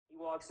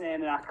walks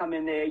in and I come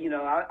in there,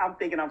 I'm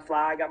thinking I'm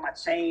fly. I got my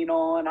chain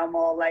on. I'm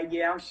all like,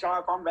 yeah, I'm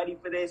sharp. I'm ready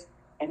for this.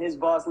 And his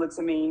boss looks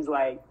at me. He's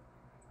like,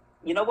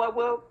 you know what,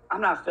 Will?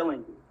 I'm not feeling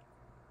you.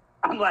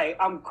 I'm like,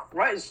 I'm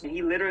crushed. And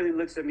he literally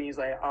looks at me. He's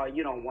like, oh,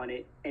 you don't want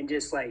it. And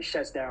just like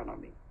shuts down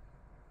on me.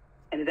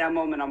 And at that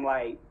moment, I'm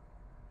like,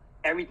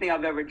 everything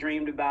I've ever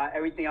dreamed about,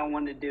 everything I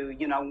wanted to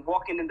do, I'm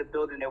walking in the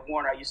building at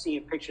Warner, you're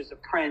seeing pictures of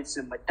Prince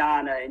and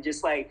Madonna, and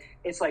just like,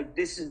 it's like,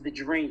 this is the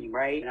dream,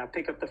 right? And I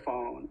pick up the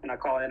phone and I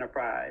call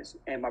Enterprise,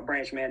 and my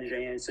branch manager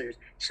answers.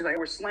 She's like,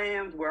 we're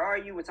slammed. Where are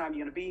you? What time are you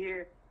going to be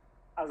here?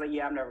 I was like,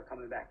 yeah, I'm never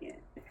coming back in.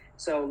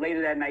 So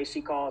later that night, she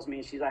calls me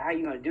and she's like, how are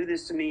you going to do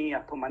this to me? I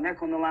put my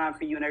neck on the line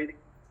for you and everything.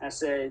 And I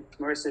said,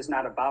 Marissa, it's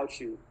not about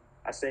you.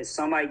 I said,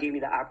 somebody gave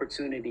me the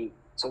opportunity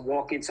to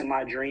walk into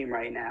my dream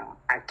right now.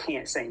 I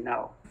can't say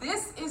no.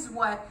 This is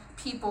what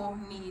people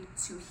need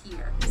to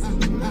hear.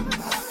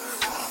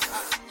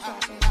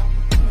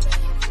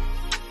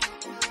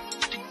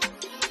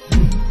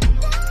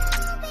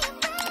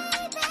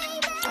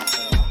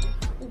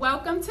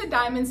 Welcome to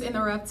Diamonds in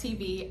the Rough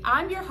TV.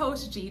 I'm your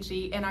host,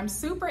 Gigi, and I'm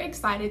super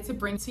excited to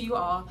bring to you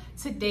all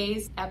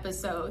today's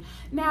episode.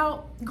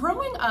 Now,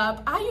 growing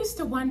up, I used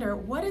to wonder,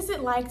 what is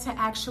it like to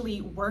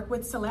actually work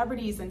with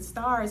celebrities and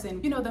stars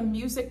and, the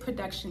music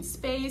production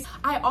space?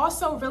 I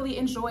also really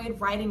enjoyed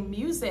writing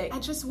music. I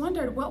just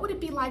wondered, what would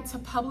it be like to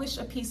publish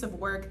a piece of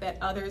work that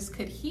others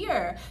could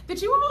hear?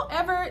 Did you all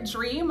ever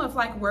dream of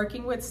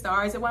working with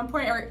stars at one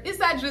point, or is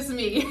that just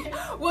me?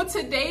 Well,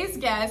 today's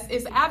guest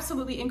is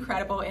absolutely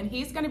incredible, and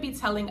he's going to be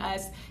telling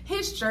us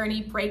his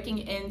journey breaking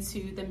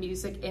into the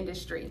music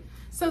industry.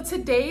 So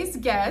today's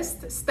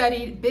guest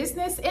studied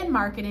business and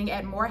marketing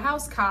at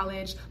Morehouse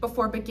College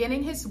before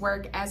beginning his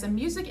work as a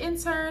music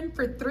intern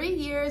for 3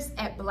 years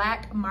at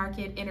Black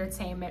Market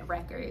Entertainment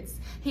Records.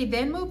 He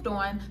then moved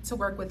on to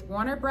work with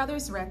Warner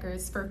Brothers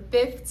Records for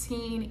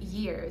 15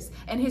 years,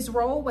 and his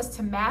role was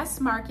to mass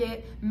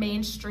market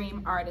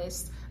mainstream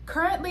artists.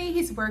 Currently,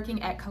 he's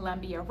working at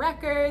Columbia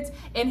Records,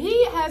 and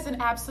he has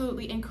an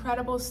absolutely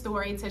incredible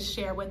story to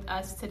share with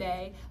us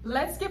today.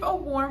 Let's give a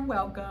warm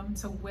welcome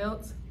to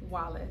Wilt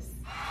Wallace.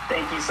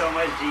 Thank you so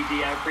much,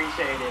 Gigi. I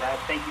appreciate it.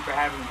 Thank you for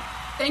having me.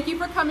 Thank you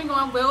for coming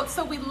on, Wilt.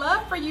 So we'd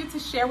love for you to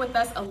share with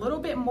us a little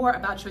bit more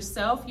about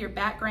yourself, your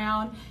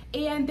background,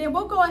 and then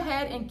we'll go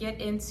ahead and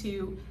get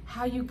into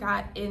how you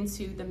got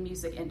into the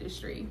music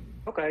industry.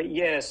 Okay,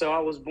 yeah, so I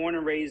was born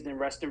and raised in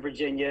Reston,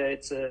 Virginia.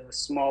 It's a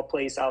small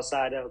place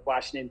outside of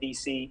Washington,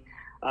 D.C.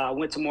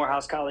 Went to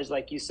Morehouse College,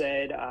 like you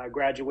said.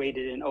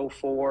 Graduated in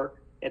 2004.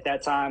 At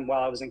that time,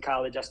 while I was in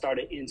college, I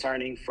started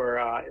interning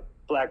for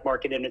Black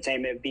Market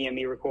Entertainment,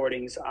 BME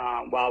Recordings,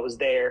 while I was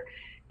there.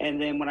 And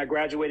then when I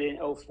graduated in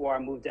 2004, I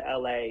moved to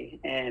LA.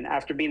 And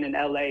after being in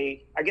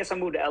LA, I guess I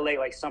moved to LA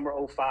like summer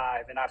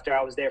 2005. And after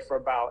I was there for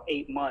about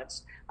 8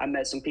 months, I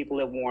met some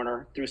people at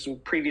Warner through some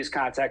previous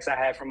contacts I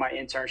had from my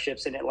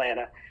internships in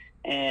Atlanta,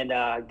 and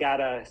got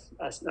a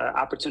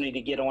opportunity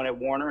to get on at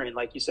Warner. And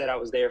like you said, I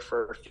was there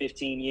for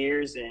 15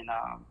 years and,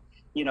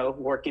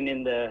 working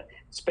in the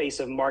space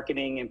of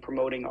marketing and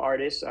promoting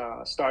artists.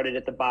 Started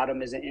at the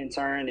bottom as an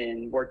intern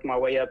and worked my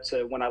way up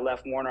to when I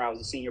left Warner, I was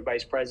a senior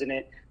vice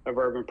president of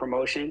urban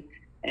promotion.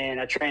 And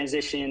I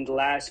transitioned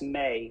last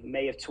May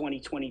of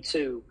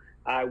 2022.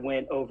 I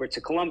went over to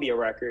Columbia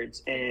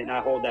Records and I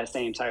hold that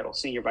same title,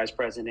 senior vice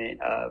president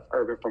of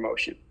urban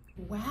promotion.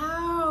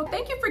 Wow.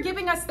 Thank you for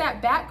giving us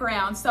that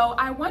background. So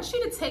I want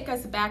you to take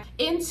us back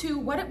into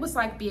what it was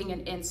like being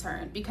an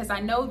intern, because I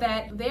know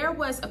that there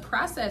was a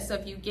process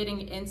of you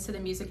getting into the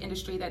music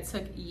industry that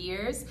took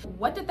years.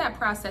 What did that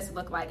process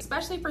look like,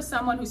 especially for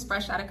someone who's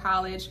fresh out of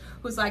college,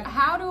 who's like,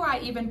 how do I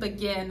even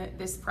begin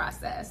this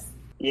process?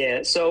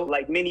 Yeah, so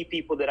like many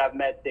people that I've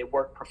met that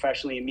work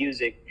professionally in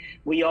music,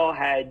 we all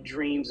had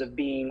dreams of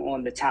being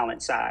on the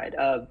talent side,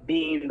 of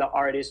being the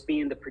artist,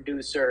 being the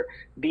producer,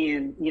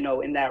 being,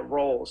 in that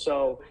role.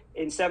 So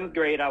in 7th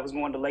grade, I was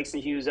going to Langston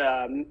Hughes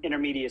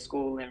Intermediate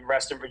School in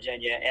Reston,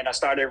 Virginia, and I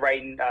started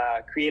writing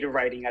creative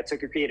writing. I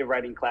took a creative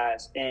writing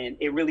class, and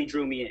it really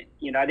drew me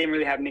in. I didn't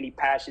really have many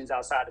passions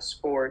outside of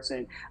sports,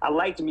 and I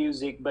liked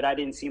music, but I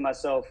didn't see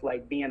myself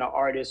like being an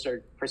artist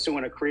or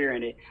pursuing a career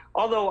in it.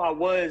 Although I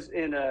was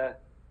in a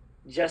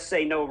Just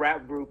Say No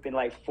rap group in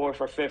like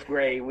 4th or 5th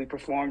grade. We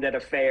performed at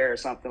a fair or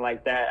something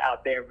like that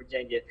out there in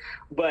Virginia.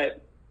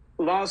 But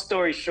long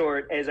story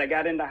short, as I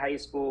got into high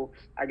school,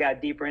 I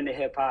got deeper into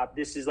hip hop.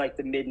 This is like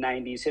the mid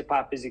 90s. Hip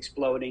hop is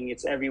exploding.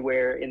 It's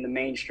everywhere in the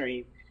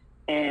mainstream.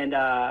 And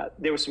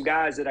there were some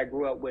guys that I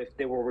grew up with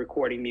that were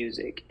recording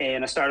music.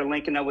 And I started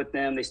linking up with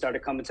them. They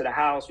started coming to the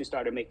house. We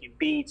started making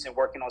beats and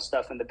working on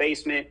stuff in the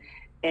basement.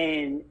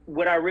 And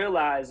what I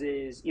realized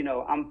is,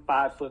 I'm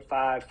 5'5",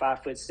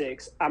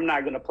 5'6". I'm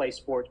not going to play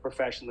sports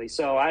professionally.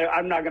 So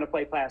I'm not going to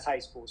play past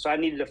high school. So I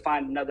needed to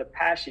find another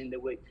passion that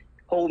would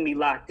hold me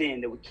locked in,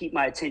 that would keep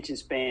my attention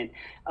span.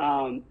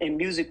 And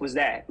music was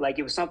that. Like,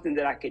 it was something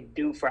that I could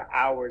do for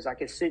hours. I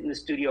could sit in the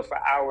studio for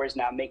hours,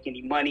 not make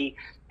any money.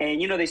 And,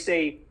 they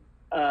say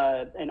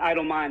an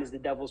idle mind is the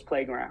devil's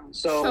playground.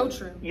 So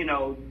true. You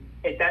know,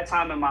 at that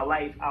time in my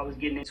life, I was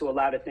getting into a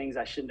lot of things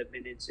I shouldn't have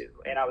been into.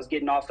 And I was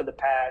getting off of the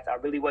path. I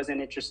really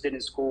wasn't interested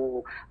in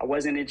school. I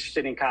wasn't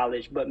interested in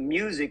college. But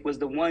music was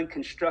the one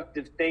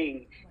constructive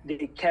thing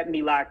that kept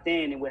me locked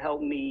in and would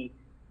help me,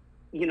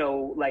 you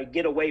know, like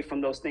get away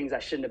from those things I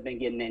shouldn't have been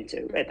getting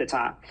into at the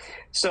time.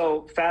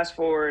 So fast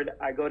forward,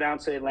 I go down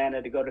to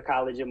Atlanta to go to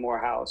college at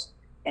Morehouse.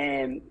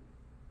 And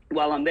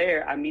while I'm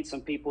there, I meet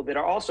some people that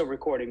are also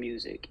recording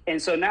music.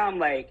 And so now I'm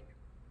like,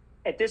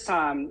 at this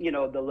time, you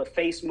know, the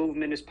LaFace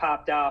movement has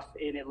popped off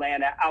in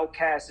Atlanta.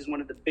 Outkast is one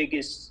of the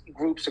biggest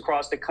groups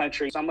across the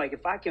country. So I'm like,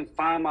 if I can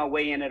find my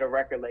way in at a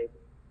record label,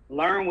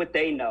 learn what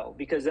they know,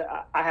 because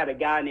I had a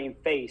guy named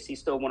Face. He's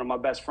still one of my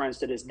best friends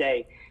to this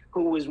day,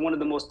 who was one of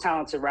the most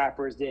talented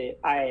rappers that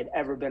I had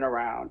ever been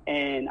around.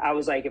 And I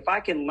was like, if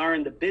I can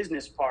learn the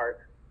business part,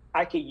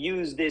 I could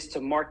use this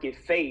to market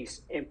Face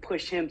and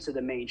push him to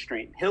the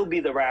mainstream. He'll be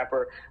the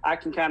rapper. I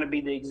can kind of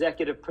be the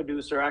executive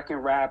producer. I can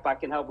rap. I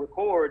can help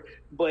record,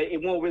 but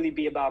it won't really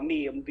be about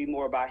me. It will be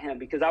more about him,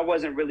 because I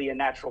wasn't really a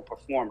natural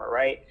performer,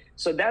 right?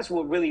 So that's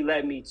what really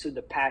led me to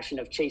the passion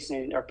of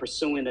chasing or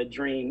pursuing a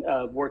dream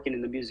of working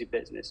in the music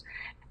business.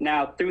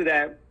 Now, through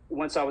that,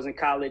 once I was in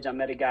college, I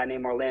met a guy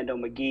named Orlando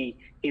McGee.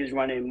 He was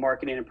running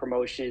marketing and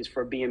promotions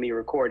for BME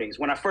Recordings.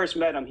 When I first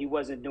met him, he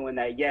wasn't doing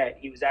that yet.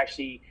 He was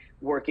actually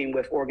working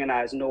with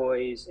Organized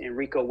Noise and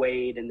Rico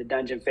Wade and the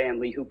Dungeon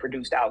family, who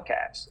produced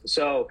Outkast.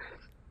 So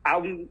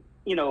I'm,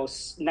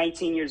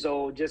 19 years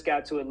old, just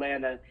got to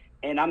Atlanta,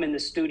 and I'm in the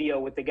studio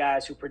with the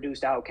guys who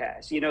produced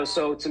Outkast,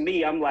 so to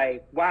me, I'm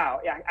like, wow,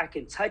 I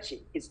can touch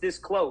it. It's this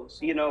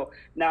close,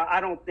 Now, I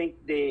don't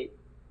think that,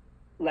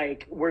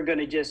 like, we're going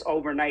to just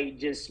overnight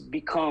just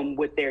become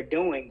what they're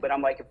doing. But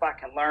I'm like, if I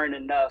can learn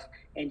enough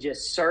and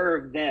just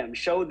serve them,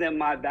 show them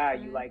my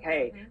value, like,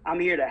 hey, I'm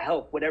here to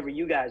help whatever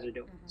you guys are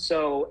doing.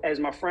 So as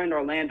my friend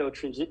Orlando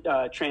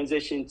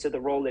transitioned to the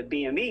role at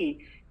BME,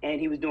 and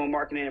he was doing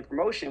marketing and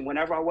promotion,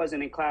 whenever I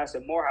wasn't in class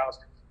at Morehouse,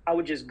 I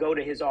would just go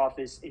to his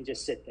office and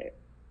just sit there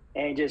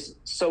and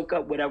just soak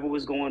up whatever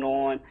was going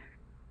on.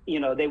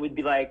 They would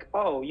be like,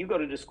 oh, you go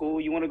to the school,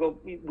 you want to go,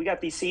 we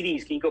got these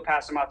CDs, can you go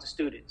pass them out to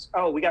students?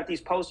 Oh, we got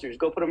these posters,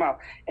 go put them out.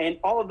 And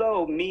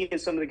although me and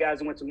some of the guys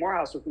that went to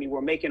Morehouse with me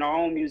were making our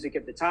own music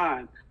at the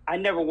time, I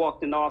never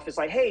walked in the office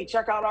like, hey,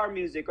 check out our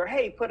music, or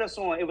hey, put us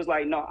on. It was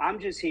like, no, I'm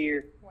just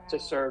here to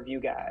serve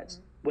you guys.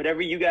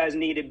 Whatever you guys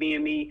need at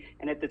BME.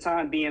 And at the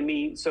time,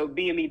 BME,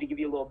 to give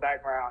you a little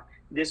background,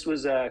 this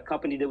was a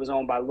company that was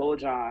owned by Lil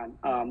Jon,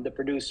 the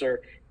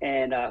producer,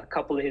 and a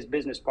couple of his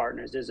business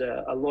partners. There's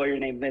a lawyer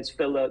named Vince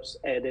Phillips,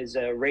 and there's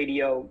a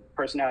radio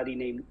personality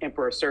named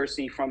Emperor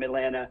Cersei from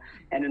Atlanta,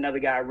 and another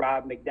guy,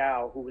 Rob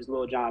McDowell, who was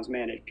Lil Jon's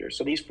manager.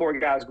 So these four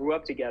guys grew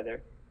up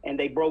together, and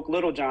they broke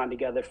Lil Jon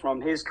together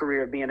from his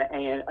career being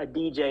a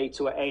DJ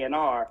to an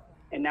A&R,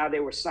 and now they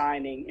were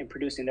signing and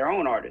producing their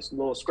own artists,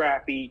 Lil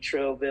Scrappy,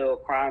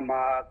 Trillville, Crime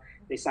Mob.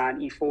 They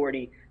signed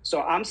E40.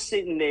 So I'm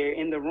sitting there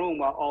in the room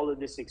while all of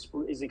this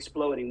is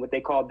exploding, what they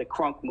call the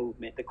crunk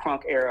movement, the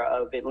crunk era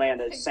of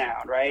Atlanta's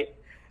sound, right?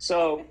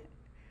 So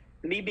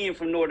me being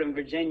from Northern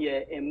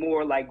Virginia and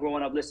more like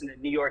growing up listening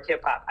to New York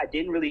hip hop, I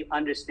didn't really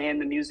understand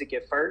the music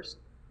at first,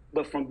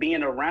 but from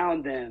being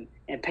around them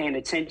and paying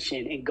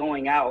attention and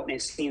going out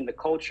and seeing the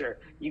culture,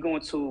 you go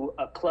into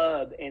a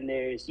club and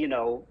there's,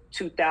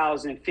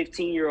 2,000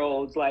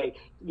 15-year-olds like,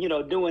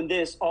 doing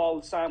this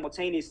all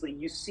simultaneously.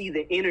 You see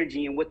the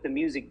energy and what the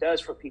music does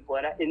for people.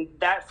 And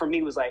that for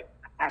me was like,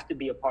 I have to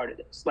be a part of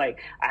this. Like,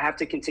 I have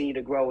to continue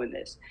to grow in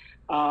this.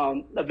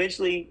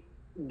 Eventually,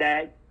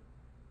 that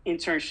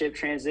internship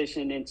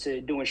transitioned into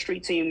doing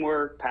street team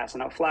work,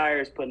 passing out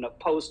flyers, putting up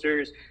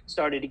posters,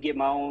 started to get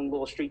my own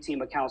little street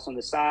team accounts on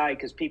the side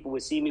because people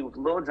would see me with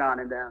Lil Jon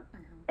in them.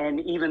 And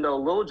even though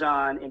Lil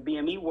Jon and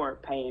BME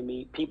weren't paying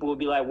me, people would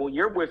be like, well,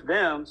 you're with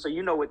them, so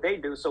you know what they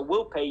do, so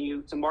we'll pay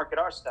you to market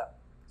our stuff.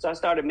 So I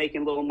started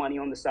making little money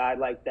on the side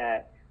like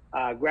that,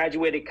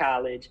 graduated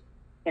college,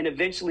 and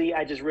eventually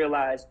I just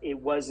realized it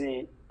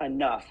wasn't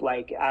enough.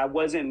 Like, I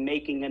wasn't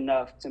making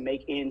enough to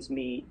make ends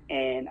meet,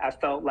 and I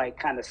felt like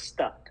kind of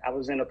stuck. I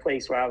was in a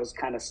place where I was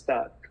kind of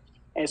stuck.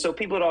 And so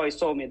people had always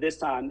told me at this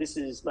time, this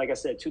is, like I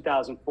said,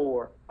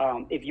 2004,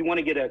 if you want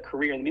to get a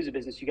career in the music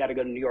business, you got to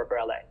go to New York or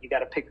LA. You got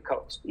to pick a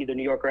coast, either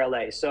New York or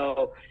LA.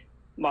 So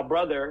my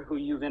brother, who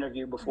you've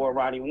interviewed before,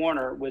 Ronnie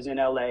Warner, was in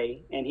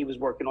LA, and he was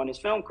working on his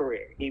film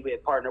career. He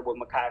had partnered with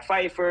Mekhi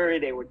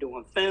Phifer. They were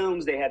doing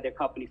films. They had their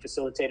company,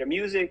 Facilitator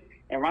Music.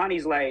 And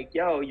Ronnie's like,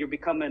 yo, you're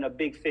becoming a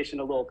big fish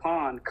in a little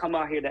pond. Come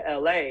out here to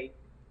LA,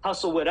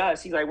 hustle with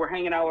us. He's like, we're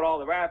hanging out with all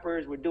the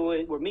rappers.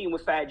 We're meeting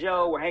with Fat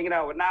Joe. We're hanging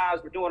out with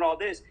Nas. We're doing all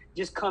this.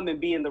 Just come and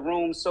be in the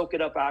room, soak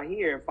it up out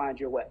here, and find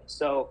your way.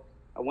 So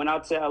I went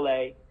out to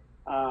LA.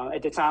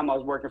 At the time, I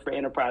was working for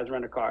Enterprise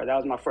Rent-A-Car. That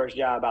was my first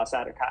job out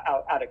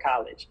of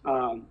college.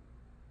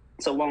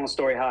 It's a long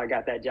story how I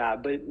got that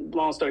job. But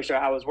long story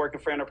short, I was working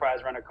for Enterprise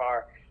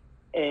Rent-A-Car,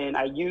 and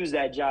I used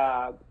that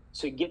job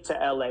to get to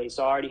LA.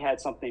 So I already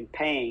had something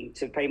paying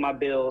to pay my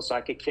bills, so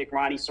I could kick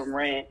Ronnie some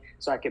rent,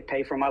 so I could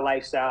pay for my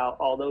lifestyle,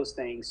 all those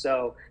things.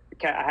 So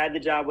I had the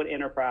job with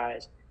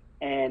Enterprise,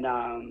 and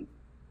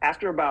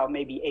after about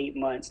maybe 8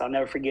 months, I'll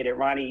never forget it.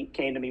 Ronnie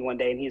came to me one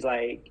day and he's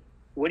like,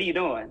 "What are you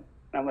doing?"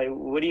 And I'm like,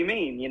 "What do you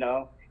mean?"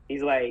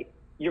 He's like,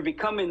 "You're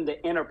becoming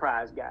the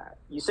enterprise guy.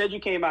 You said you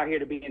came out here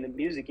to be in the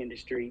music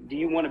industry. Do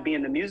you want to be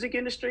in the music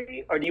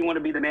industry, or do you want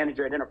to be the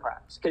manager at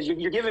Enterprise? Because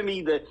you're giving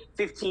me the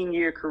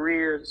 15-year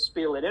career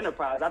spiel at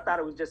Enterprise. I thought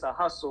it was just a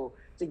hustle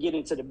to get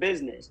into the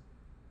business."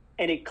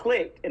 And it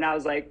clicked, and I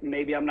was like,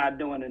 maybe I'm not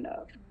doing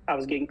enough. I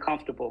was getting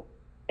comfortable.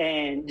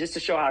 And just to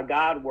show how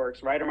God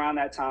works, right around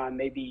that time,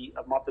 maybe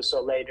a month or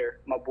so later,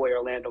 my boy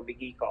Orlando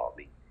McGee called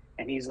me.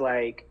 And he's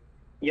like,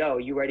 "Yo,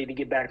 you ready to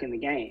get back in the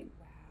game?"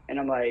 And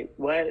I'm like,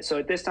 "What?" So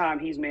at this time,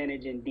 he's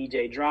managing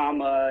DJ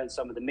Drama and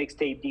some of the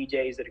mixtape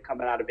DJs that are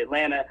coming out of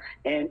Atlanta.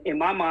 And in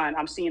my mind,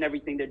 I'm seeing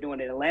everything they're doing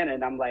in Atlanta,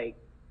 and I'm like,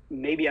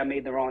 maybe I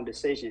made the wrong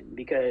decision,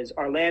 because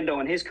Orlando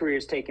and his career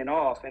is taking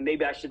off, and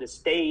maybe I should have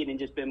stayed and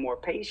just been more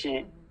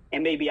patient.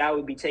 And maybe I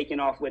would be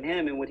taking off with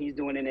him and what he's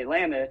doing in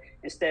Atlanta.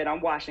 Instead,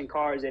 I'm washing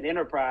cars at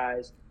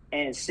Enterprise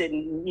and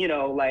sitting,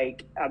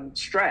 like I'm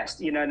stressed,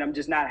 and I'm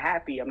just not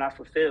happy. I'm not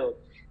fulfilled.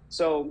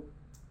 So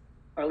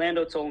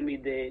Orlando told me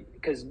that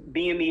because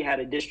BME had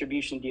a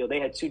distribution deal.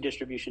 They had 2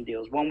 distribution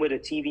deals, one with a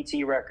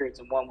TVT Records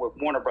and one with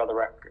Warner Brother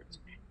Records.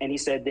 And he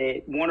said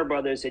that Warner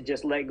Brothers had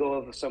just let go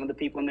of some of the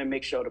people in their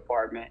mix show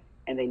department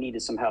and they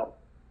needed some help.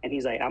 And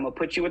he's like, "I'm going to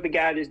put you with the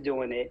guy that's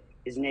doing it.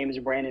 His name is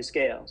Brandon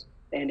Scales."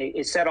 And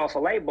it set off a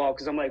light bulb,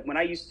 because I'm like, when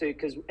I used to,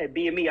 because at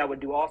BME, I would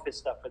do office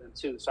stuff for them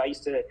too. So I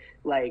used to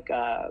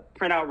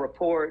print out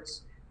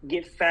reports,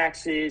 get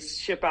faxes,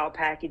 ship out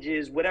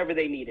packages, whatever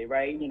they needed,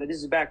 right? This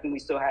is back when we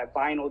still had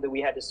vinyl that we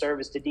had to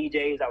service to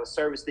DJs. I would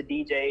service the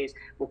DJs,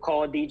 we'll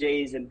call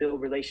DJs and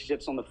build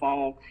relationships on the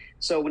phone.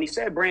 So when he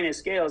said Brandon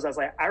Scales, I was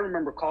like, I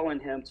remember calling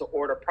him to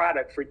order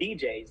product for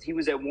DJs. He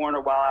was at Warner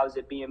while I was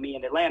at BME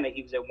in Atlanta.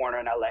 He was at Warner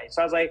in LA.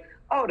 So I was like,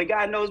 oh, the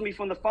guy knows me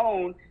from the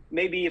phone.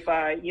 Maybe if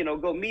I,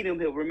 go meet him,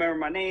 he'll remember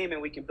my name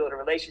and we can build a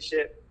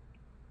relationship.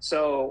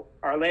 So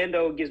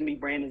Orlando gives me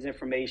Brandon's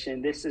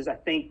information. This is, I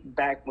think,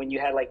 back when you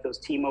had like those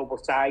T-Mobile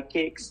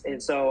sidekicks.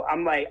 And so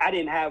I'm like, I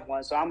didn't have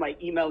one. So I'm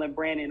like emailing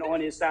Brandon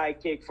on his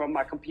sidekick from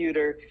my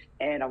computer,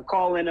 and I'm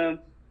calling him,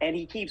 and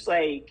he keeps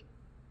like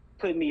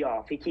putting me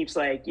off. He keeps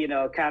like,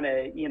 kind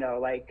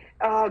of, like,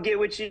 "Oh, I'll get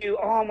with you.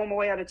 Oh, I'm on my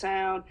way out of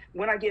town.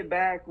 When I get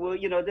back, well,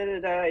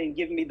 and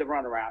giving me the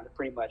runaround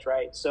pretty much,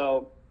 right?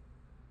 So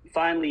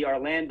finally,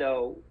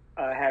 Orlando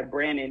had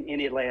Brandon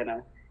in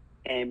Atlanta,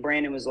 and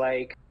Brandon was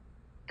like,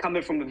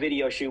 coming from a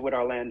video shoot with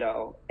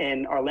Orlando,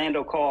 and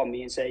Orlando called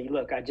me and said,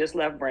 "Look, I just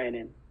left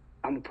Brandon.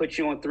 I'm gonna put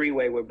you on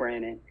 3-way with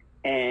Brandon,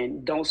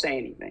 and don't say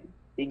anything."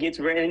 He gets,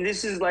 and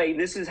this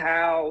is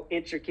how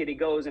intricate it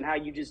goes, and how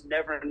you just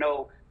never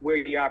know where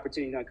your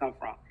opportunity is gonna come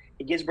from.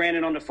 He gets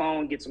Brandon on the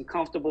phone, gets him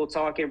comfortable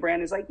talking.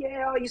 Brandon's like,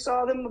 "Yeah, oh, you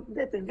saw them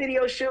at the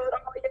video shoot?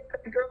 Oh yeah,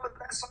 the girl with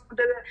that song."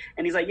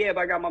 And he's like, "Yeah,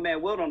 but I got my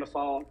man Wilt on the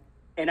phone,"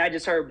 and I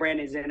just heard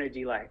Brandon's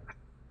energy, like,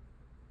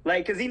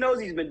 because he knows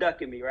he's been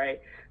ducking me,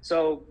 right?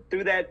 So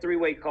through that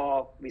 3-way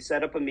call, we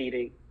set up a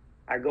meeting.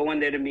 I go in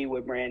there to meet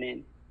with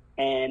Brandon,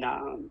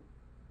 and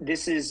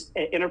this is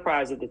at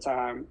Enterprise at the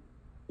time.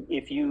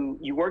 If you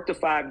work the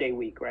 5-day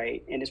week,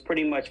 right, and it's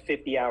pretty much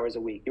 50 hours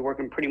a week. You're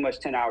working pretty much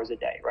 10 hours a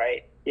day,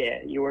 right? Yeah,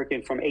 you're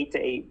working from 8 to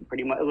 8,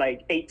 pretty much,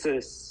 like 8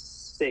 to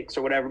 6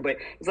 or whatever, but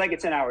it's like a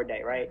 10-hour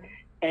day, right? Mm-hmm.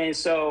 And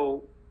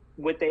so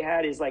what they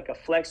had is like a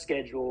flex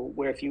schedule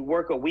where if you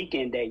work a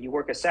weekend day, you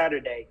work a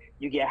Saturday,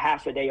 you get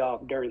half a day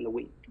off during the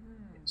week.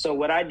 So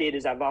what I did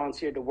is I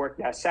volunteered to work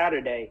that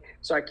Saturday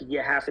so I could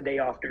get half a day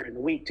off during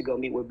the week to go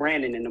meet with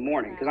Brandon in the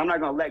morning, because I'm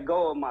not going to let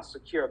go of my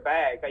secure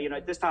bag.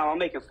 At this time I'm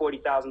making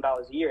 $40,000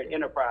 a year at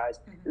Enterprise.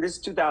 Mm-hmm. And this is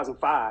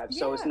 2005,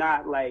 so it's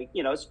not like,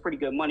 it's pretty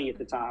good money at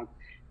the time.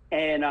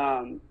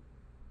 And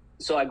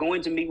so I go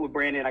in to meet with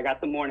Brandon. I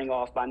got the morning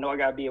off, but I know I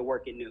got to be at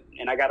work at noon,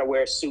 and I got to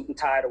wear a suit and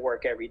tie to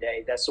work every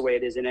day. That's the way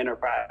it is in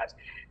Enterprise.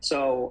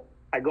 So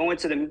I go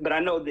into but I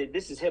know that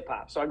this is hip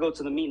hop. So I go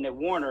to the meeting at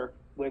Warner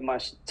with my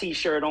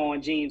T-shirt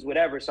on, jeans,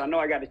 whatever. So I know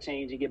I got to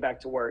change and get back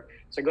to work.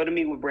 So I go to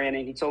meet with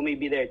Brandon. He told me to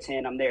be there at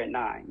 10. I'm there at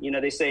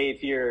 9. They say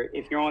if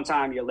you're on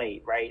time, you're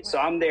late, right? So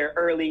I'm there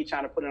early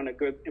trying to put on a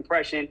good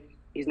impression.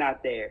 He's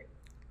not there.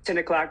 10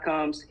 o'clock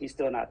comes, he's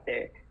still not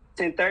there.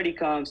 10:30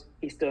 comes,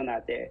 he's still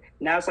not there.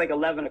 Now it's like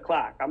 11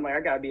 o'clock. I'm like, I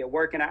got to be at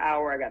work in an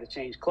hour. I got to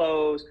change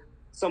clothes.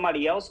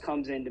 Somebody else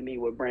comes in to meet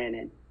with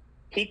Brandon.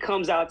 He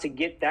comes out to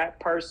get that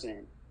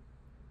person.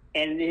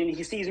 And then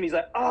he sees me, he's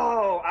like,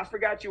 "Oh, I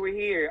forgot you were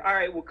here. All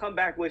right, well, come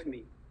back with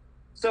me."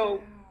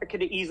 So I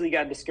could have easily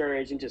got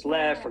discouraged and just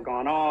left or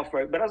gone off.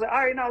 Right? But I was like,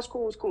 all right, no, it's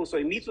cool. So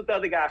he meets with the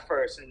other guy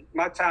first, and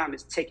my time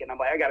is ticking. I'm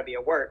like, I got to be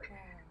at work.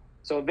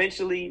 So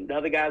eventually the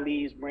other guy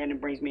leaves. Brandon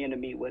brings me in to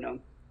meet with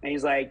him. And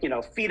he's like,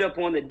 feet up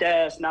on the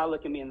desk, not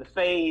looking me in the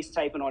face,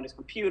 typing on his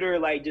computer,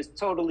 like just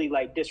totally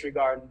like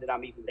disregarding that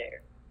I'm even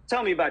there.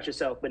 Tell me about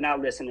yourself, but not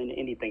listening to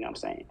anything I'm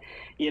saying,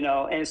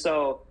 And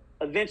so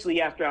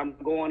eventually, after I'm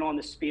going on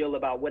the spiel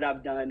about what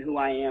I've done, who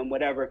I am,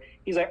 whatever,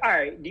 he's like, all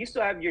right, do you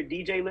still have your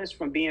DJ list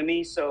from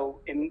BME?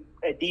 So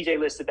a DJ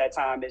list at that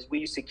time is we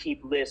used to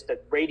keep lists of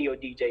radio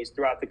DJs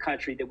throughout the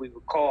country that we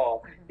would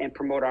call and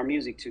promote our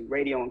music to,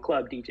 radio and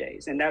club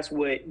DJs. And that's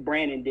what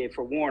Brandon did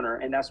for Warner,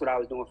 and that's what I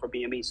was doing for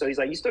BME. So he's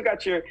like, you still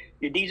got your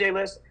DJ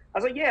list? I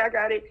was like, yeah, I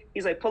got it.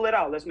 He's like, pull it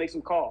out. Let's make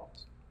some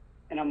calls.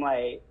 And I'm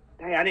like,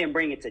 hey, I didn't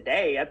bring it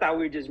today. I thought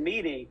we were just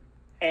meeting.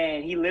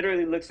 And he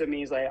literally looks at me,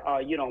 he's like, oh,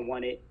 you don't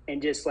want it,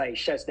 and just like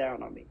shuts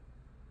down on me.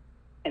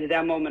 And at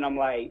that moment, I'm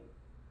like,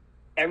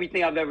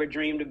 everything I've ever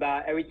dreamed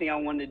about, everything I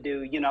wanted to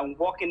do, you know,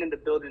 walking in the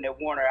building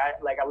at Warner,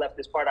 I left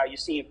this part out, you're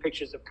seeing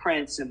pictures of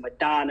Prince and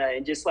Madonna,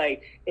 and just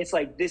like, it's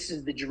like, this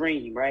is the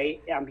dream,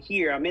 right? I'm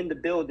here, I'm in the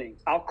building.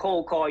 I'll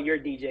cold call your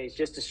DJs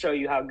just to show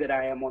you how good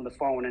I am on the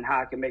phone and how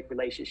I can make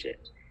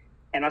relationships.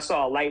 And I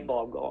saw a light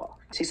bulb go off.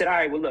 He said, all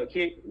right, well, look,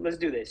 here, let's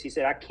do this. He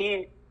said, I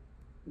can't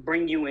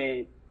bring you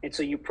in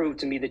until you prove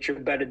to me that you're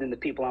better than the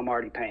people I'm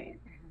already paying.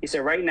 He said,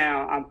 right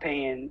now, I'm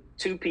paying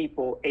 2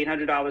 people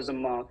 $800 a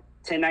month,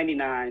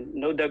 1099,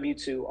 no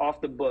W-2,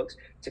 off the books,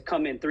 to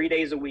come in 3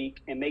 days a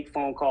week and make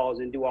phone calls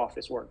and do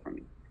office work for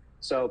me.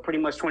 So pretty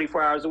much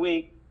 24 hours a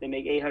week, they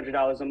make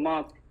 $800 a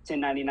month,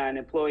 1099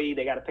 employee.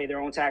 They got to pay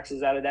their own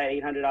taxes out of that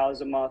 $800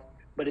 a month,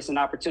 but it's an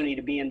opportunity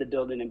to be in the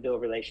building and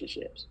build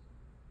relationships.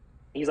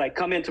 He's like,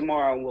 come in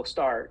tomorrow and we'll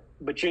start.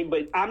 But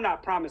I'm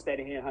not promised that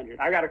 800.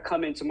 I got to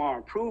come in tomorrow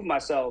and prove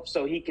myself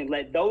so he can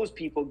let those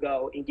people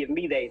go and give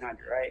me the 800,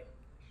 right?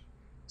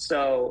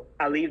 So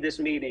I leave this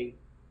meeting,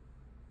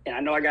 and I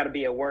know I got to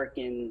be at work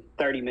in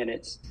 30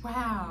 minutes.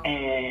 Wow.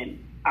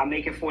 And I'm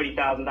making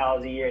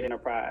 $40,000 a year at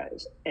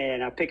Enterprise.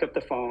 And I pick up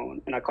the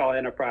phone, and I call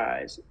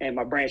Enterprise, and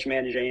my branch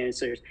manager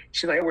answers.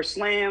 She's like, we're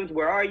slammed.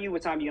 Where are you?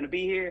 What time are you going to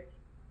be here?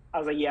 I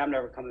was like, yeah, I'm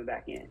never coming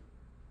back in.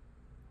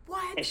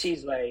 What? And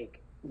she's like,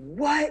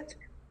 what?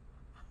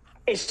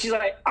 And she's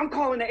like, I'm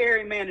calling the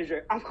area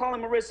manager. I'm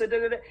calling Marissa. Da,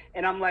 da, da.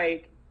 And I'm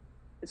like,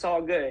 it's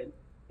all good.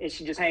 And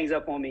she just hangs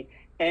up on me.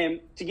 And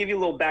to give you a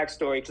little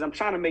backstory, because I'm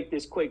trying to make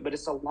this quick, but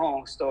it's a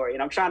long story,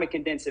 and I'm trying to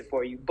condense it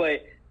for you.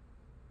 But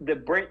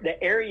the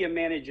area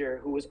manager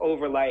who was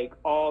over like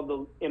all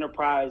the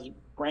Enterprise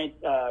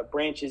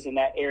branches in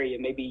that area,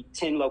 maybe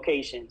 10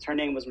 locations, her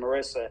name was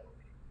Marissa.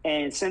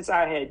 And since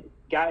I had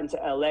gotten to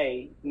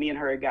LA, me and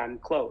her had gotten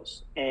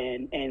close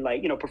and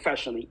like, you know,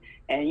 professionally.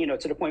 And, you know,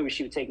 to the point where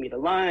she would take me to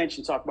lunch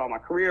and talk about my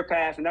career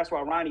path. And that's why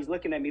Ronnie's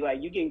looking at me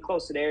like, you're getting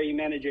close to the area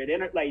manager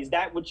at like, is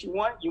that what you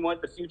want? You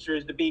want the future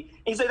is to be, and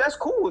he said, that's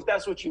cool if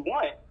that's what you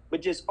want,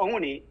 but just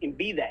own it and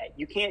be that.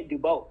 You can't do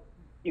both.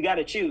 You got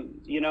to choose,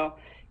 you know?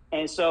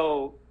 And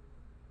so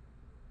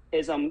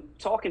as I'm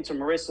talking to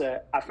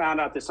Marissa, I found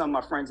out that some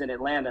of my friends in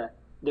Atlanta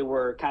that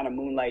were kind of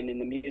moonlighting in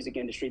the music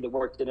industry that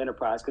worked at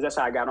Enterprise, because that's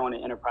how I got on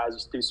at Enterprise,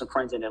 was through some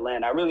friends in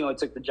Atlanta. I really only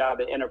took the job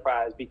at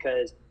Enterprise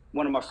because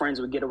one of my friends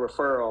would get a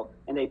referral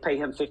and they pay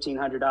him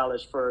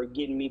 $1,500 for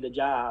getting me the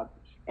job.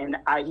 And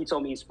he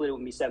told me he split it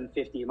with me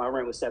 $750, and my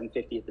rent was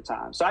 $750 at the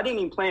time. So I didn't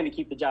even plan to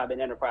keep the job at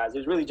Enterprise. It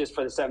was really just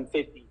for the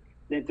 $750.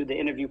 Then through the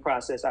interview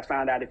process, I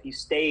found out if you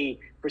stayed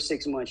for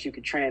 6 months, you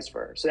could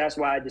transfer. So that's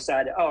why I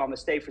decided, I'm gonna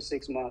stay for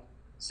 6 months,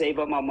 save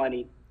up my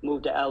money,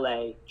 move to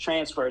LA,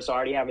 transfer, so I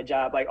already have a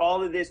job. Like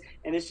all of this,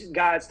 and it's just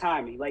God's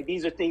timing. Like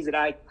these are things that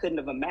I couldn't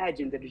have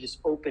imagined that are just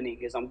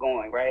opening as I'm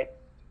going, right?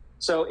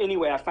 So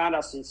anyway, I found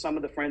out some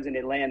of the friends in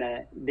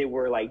Atlanta, they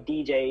were like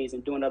DJs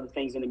and doing other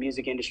things in the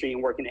music industry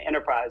and working at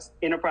Enterprise.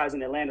 Enterprise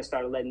in Atlanta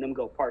started letting them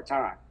go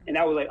part-time. And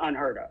that was like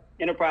unheard of.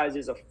 Enterprise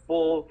is a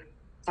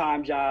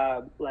full-time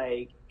job,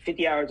 like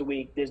 50 hours a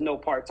week. There's no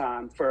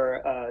part-time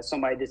for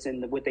somebody that's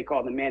in what they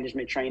call the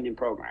management training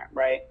program,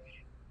 right?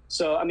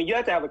 So, I mean, you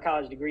have to have a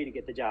college degree to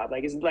get the job.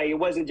 Like, it's like, it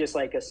wasn't just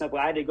like a simple,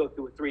 I had to go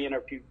through a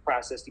 3-interview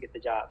process to get the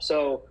job.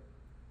 So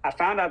I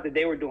found out that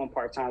they were doing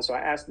part-time. So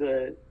I asked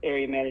the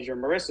area manager,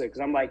 Marissa,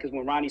 because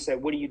when Ronnie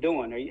said, what are you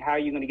doing? How are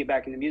you going to get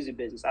back in the music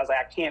business? I was like,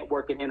 I can't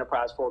work at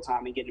Enterprise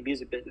full-time and get in the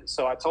music business.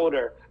 So I told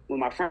her what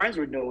my friends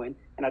were doing,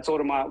 and I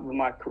told her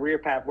my career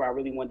path where I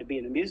really wanted to be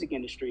in the music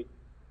industry.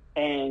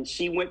 And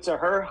she went to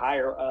her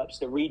higher-ups,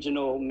 the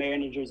regional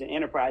managers at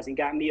Enterprise, and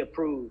got me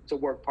approved to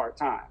work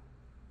part-time.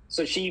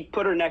 So she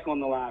put her neck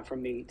on the line for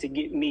me to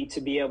get me to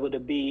be able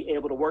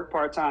to work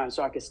part-time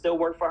so I could still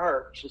work for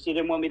her. She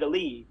didn't want me to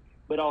leave,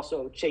 but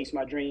also chase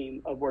my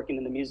dream of working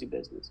in the music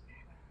business.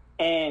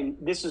 And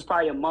this was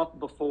probably a month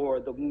before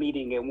the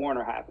meeting at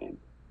Warner happened.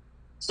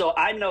 So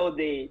I know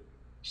that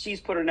she's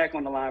put her neck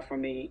on the line for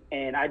me,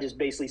 and I just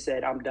basically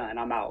said, I'm done,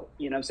 I'm out.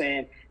 You know what I'm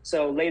saying?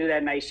 So later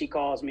that night, she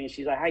calls me and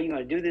she's like, how are you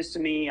going to do this to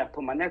me? I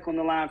put my neck on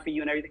the line for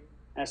you and everything.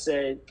 And I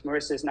said,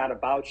 Marissa, it's not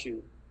about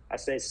you. I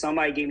said,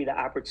 somebody gave me the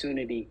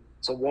opportunity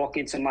to walk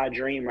into my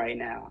dream right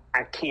now.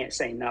 I can't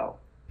say no.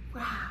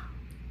 Wow.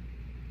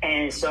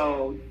 And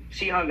so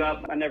she hung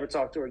up. I never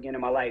talked to her again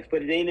in my life.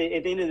 But at the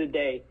end of the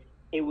day,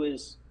 it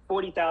was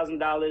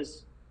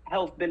 $40,000,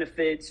 health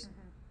benefits,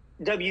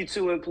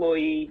 W-2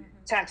 employee,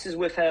 taxes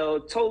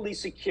withheld, totally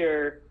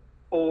secure,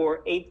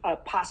 or a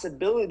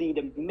possibility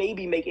to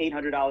maybe make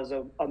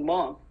 $800 a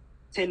month,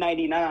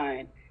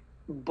 1099.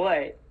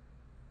 But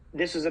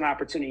this was an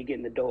opportunity to get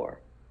in the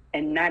door.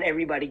 And not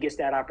everybody gets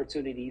that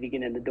opportunity to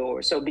get in the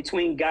door. So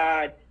between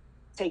God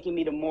taking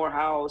me to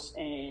Morehouse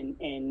and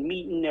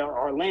meeting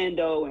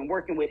Orlando and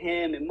working with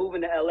him and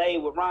moving to LA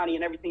with Ronnie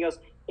and everything else,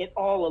 it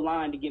all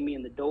aligned to get me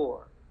in the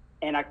door.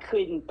 And I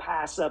couldn't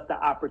pass up the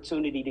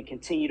opportunity to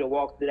continue to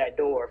walk through that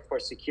door for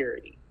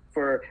security,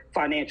 for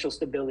financial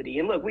stability.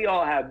 And look, we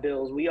all have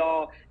bills. We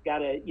all got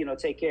to,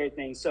 take care of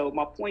things. So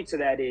my point to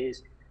that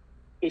is,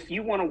 if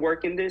you want to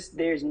work in this,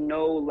 there's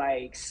no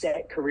like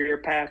set career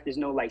path. There's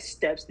no like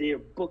steps there,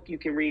 book you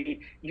can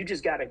read. You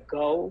just got to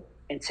go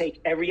and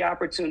take every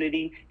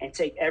opportunity and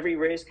take every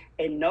risk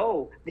and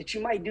know that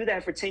you might do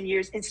that for 10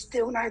 years and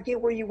still not get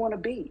where you want to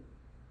be.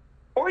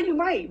 Or you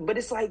might, but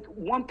it's like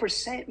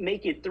 1%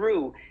 make it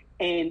through.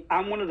 And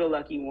I'm one of the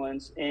lucky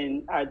ones.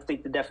 And I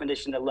think the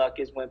definition of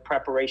luck is when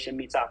preparation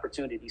meets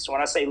opportunity. So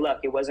when I say luck,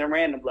 it wasn't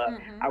random luck.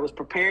 I was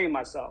preparing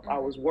myself. I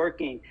was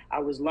working. I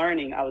was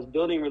learning. I was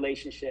building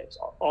relationships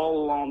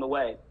all along the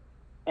way.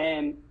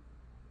 And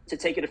to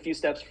take it a few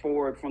steps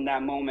forward from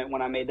that moment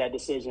when I made that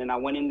decision, I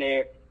went in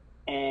there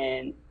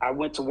and I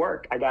went to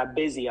work. I got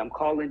busy. I'm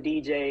calling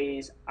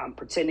DJs. I'm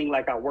pretending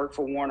like I work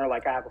for Warner,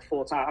 like I have a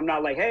full time. I'm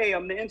not like, hey,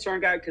 I'm the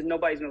intern guy, because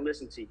nobody's going to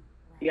listen to you.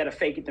 You got to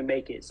fake it to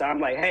make it. So I'm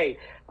like, hey,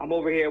 I'm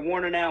over here at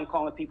Warner now. I'm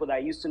calling people that I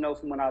used to know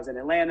from when I was in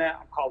Atlanta.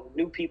 I'm calling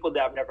new people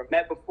that I've never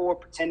met before,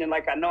 pretending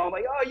like I know. I'm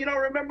like, oh, you don't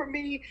remember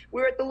me?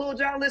 We were at the Lil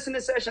Jon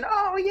listening session.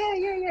 Oh,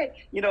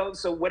 yeah.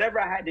 So whatever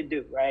I had to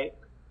do, right,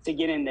 to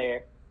get in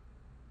there.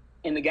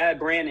 And the guy,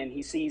 Brandon,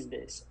 he sees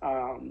this.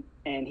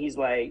 And he's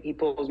like, he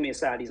pulls me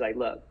aside. He's like,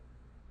 look,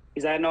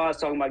 I know I was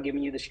talking about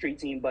giving you the street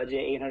team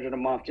budget, $800 a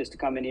month just to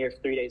come in here for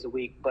 3 days a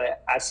week,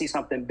 but I see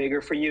something bigger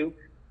for you.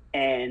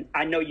 And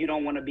I know you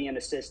don't want to be an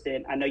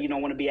assistant. I know you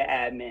don't want to be an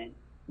admin,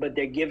 but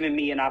they're giving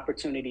me an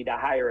opportunity to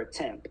hire a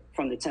temp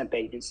from the temp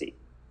agency.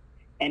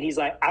 And he's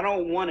like, I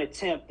don't want a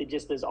temp that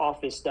just does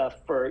office stuff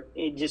for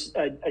just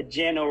a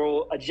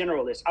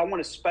generalist. I want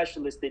a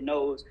specialist that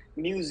knows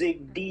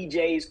music,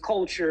 DJs,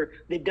 culture,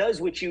 that does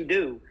what you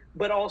do,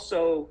 but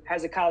also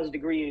has a college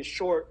degree and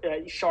sharp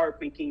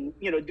and can,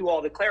 do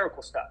all the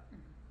clerical stuff.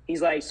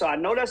 He's like, so I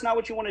know that's not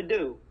what you want to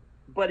do,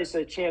 but it's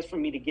a chance for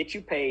me to get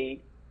you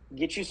paid,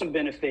 get you some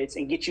benefits,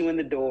 and get you in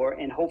the door,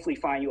 and hopefully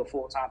find you a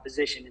full-time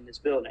position in this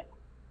building.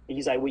 And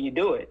he's like, will you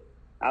do it?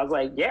 I was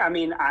like, yeah, I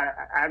mean, I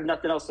have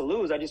nothing else to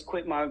lose. I just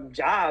quit my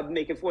job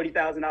making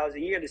 $40,000 a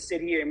year to sit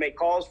here and make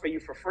calls for you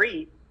for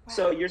free. Wow.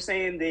 So you're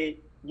saying that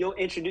you'll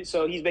introduce,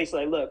 so he's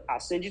basically like, look,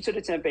 I'll send you to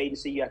the temp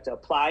agency. You have to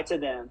apply to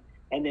them.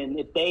 And then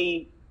if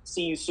they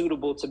see you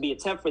suitable to be a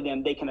temp for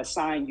them, they can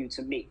assign you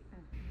to me,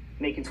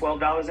 making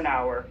 $12 an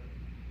hour.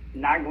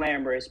 Not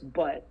glamorous,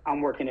 but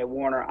I'm working at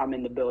Warner. I'm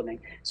in the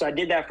building. So I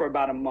did that for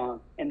about a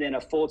month. And then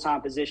a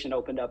full-time position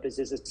opened up as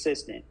his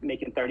assistant,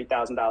 making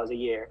 $30,000 a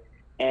year.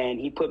 And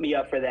he put me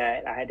up for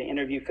that. I had to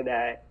interview for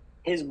that.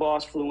 His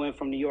boss flew in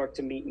from New York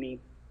to meet me.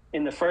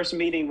 In the first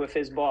meeting with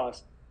his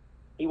boss,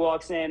 he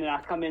walks in and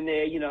I come in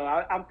there,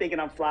 I'm thinking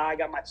I'm fly. I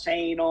got my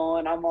chain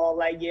on. I'm all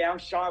like, yeah, I'm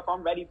sharp.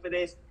 I'm ready for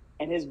this.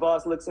 And his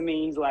boss looks at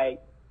me. He's like,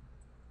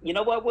 you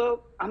know what,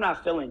 Will? I'm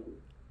not feeling you.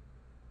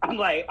 I'm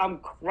like, I'm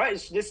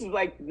crushed. This is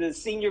like the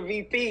senior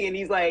VP. And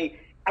he's like,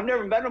 I've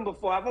never met him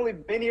before. I've only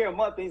been here a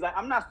month. And he's like,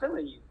 I'm not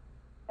feeling you.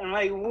 And I'm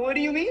like, what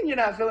do you mean you're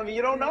not feeling me?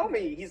 You don't know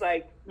me. He's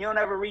like, you don't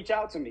ever reach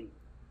out to me.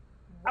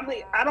 I'm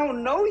like, I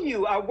don't know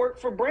you. I work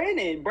for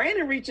Brandon.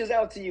 Brandon reaches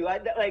out to you.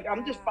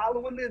 I'm just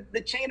following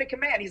the chain of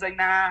command. He's like,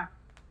 nah.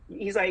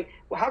 He's like,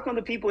 well, how come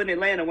the people in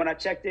Atlanta, when I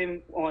checked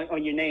in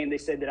on your name, they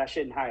said that I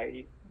shouldn't hire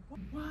you?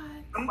 What?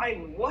 I'm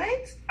like,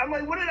 what? I'm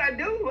like, what did I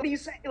do? What are you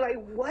saying? Like,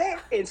 what?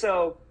 And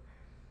so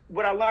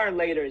what I learned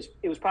later is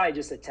it was probably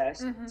just a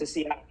test to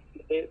see how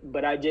it,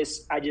 but I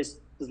just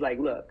was like,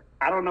 look,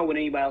 I don't know what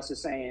anybody else is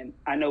saying.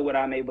 I know what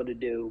I'm able to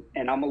do,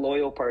 and I'm a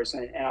loyal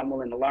person, and I'm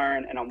willing to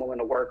learn, and I'm willing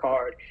to work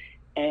hard.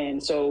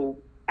 And so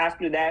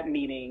after that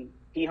meeting,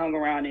 he hung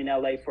around in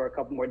LA for a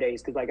couple more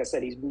days because, like I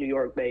said, he's New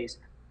York based.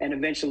 And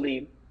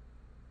eventually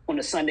on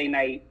a Sunday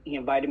night, he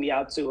invited me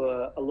out to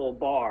a little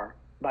bar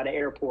by the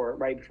airport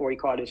right before he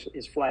caught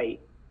his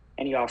flight.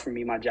 And he offered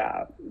me my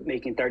job,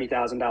 making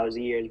 $30,000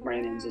 a year as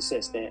Brandon's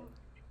assistant.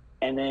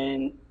 And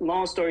then,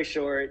 long story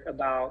short,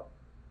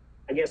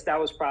 I guess that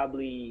was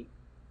probably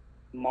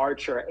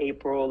March or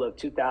April of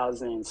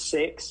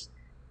 2006.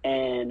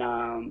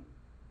 And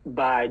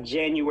by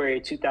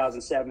January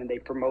 2007, they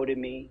promoted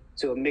me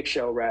to a mix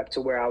show rep, to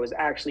where I was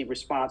actually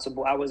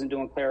responsible. I wasn't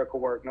doing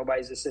clerical work,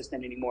 nobody's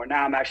assistant anymore.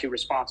 Now I'm actually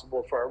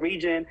responsible for a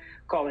region,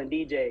 calling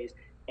DJs.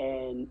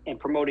 And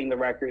promoting the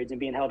records and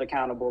being held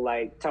accountable,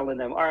 like telling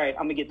them, all right,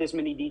 I'm gonna get this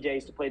many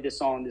DJs to play this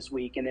song this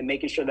week, and then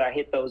making sure that I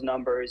hit those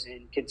numbers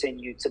and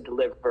continue to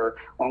deliver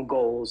on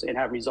goals and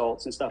have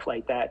results and stuff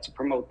like that to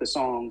promote the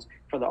songs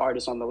for the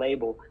artists on the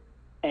label.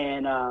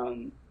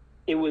 And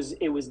it was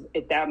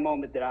at that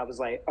moment that I was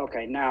like,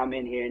 okay, now I'm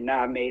in here, now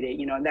I made it.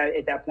 And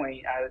at that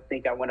point, I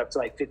think I went up to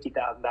like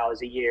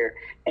 $50,000 a year.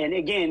 And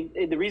again,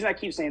 the reason I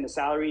keep saying the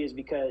salary is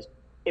because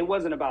it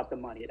wasn't about the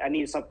money. I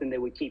needed something that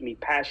would keep me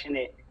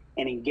passionate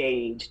and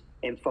engaged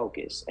and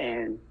focused.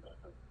 And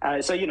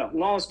So,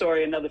 long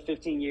story, another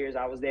 15 years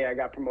I was there, I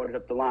got promoted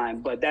up the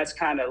line, but that's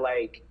kind of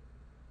like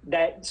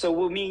that. So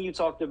what me and you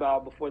talked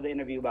about before the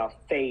interview about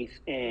faith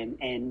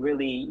and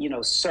really,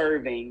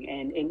 serving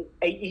and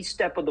each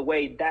step of the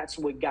way, that's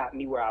what got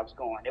me where I was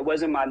going. It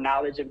wasn't my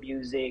knowledge of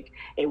music.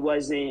 It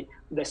wasn't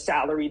the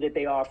salary that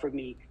they offered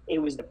me. It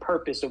was the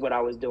purpose of what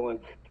I was doing.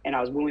 And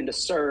I was willing to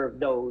serve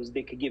those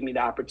that could give me the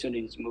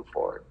opportunity to move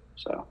forward.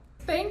 So.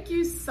 Thank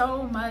you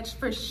so much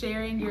for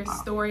sharing your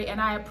story, and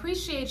I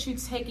appreciate you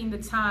taking the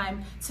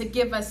time to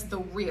give us the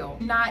real,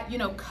 not,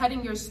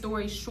 cutting your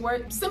story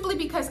short, simply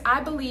because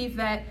I believe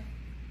that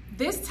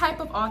this type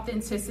of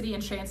authenticity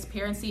and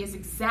transparency is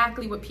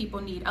exactly what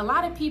people need. A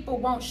lot of people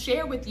won't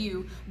share with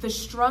you the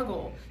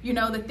struggle,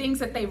 the things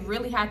that they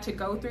really had to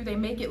go through. They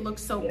make it look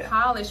so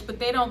polished, but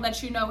they don't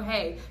let you know,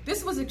 hey,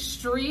 this was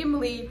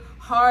extremely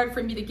hard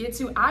for me to get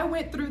to. I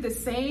went through the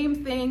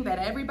same thing that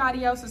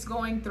everybody else is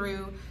going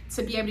through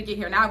to be able to get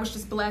here. And I was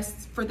just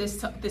blessed for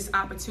this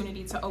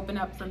opportunity to open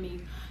up for me.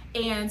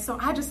 And so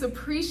I just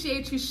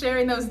appreciate you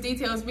sharing those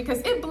details because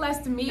it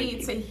blessed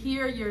me to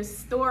hear your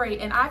story.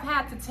 And I've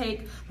had to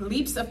take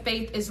leaps of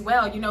faith as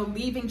well,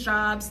 leaving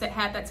jobs that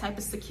had that type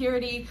of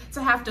security,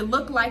 to have to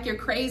look like you're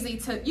crazy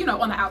to,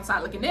 on the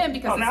outside looking in,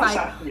 because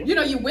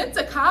you went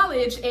to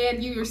college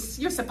and you're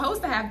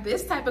supposed to have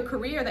this type of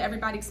career that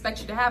everybody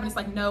expects you to have. And it's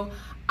like, no,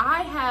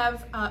 I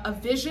have a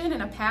vision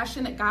and a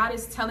passion that God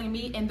is telling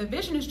me, and the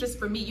vision is just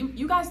for me.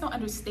 You guys don't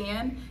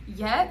understand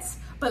yet,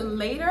 but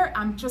later,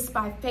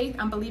 by faith,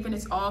 I'm believing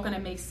it's all going to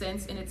make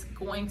sense and it's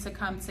going to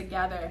come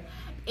together.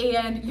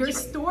 And your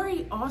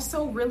story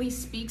also really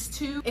speaks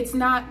to, it's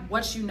not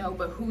what you know,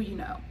 but who you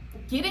know.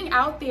 Getting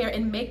out there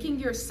and making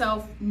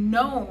yourself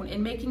known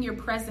and making your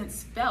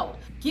presence felt.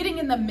 Getting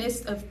in the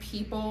midst of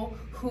people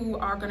who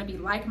are going to be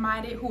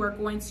like-minded, who are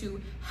going to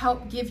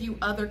help give you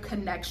other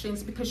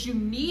connections, because you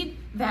need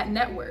that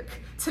network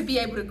to be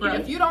able to grow.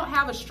 If you don't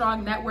have a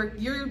strong network,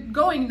 you're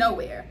going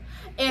nowhere.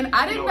 And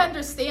I didn't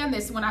understand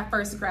this when I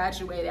first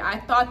graduated. I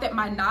thought that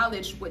my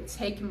knowledge would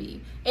take me.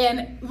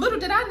 And little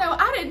did I know,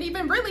 I didn't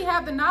even really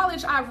have the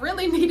knowledge I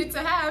really needed to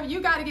have.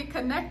 You got to get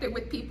connected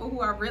with people who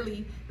are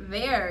really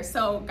there.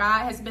 So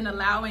God has been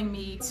allowing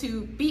me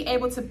to be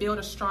able to build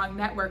a strong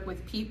network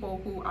with people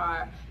who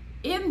are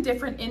in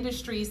different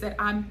industries that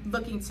I'm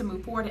looking to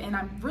move forward in. And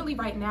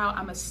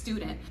I'm a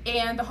student.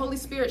 And the Holy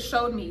Spirit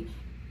showed me,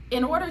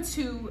 in order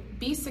to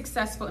be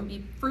successful and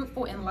be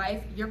fruitful in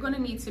life, you're going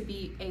to need to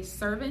be a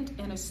servant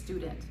and a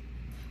student.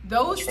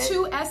 Those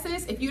two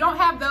S's, if you don't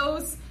have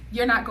those,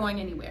 you're not going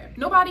anywhere.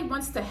 Nobody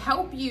wants to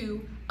help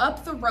you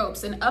up the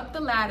ropes and up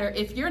the ladder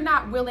if you're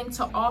not willing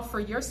to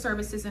offer your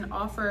services and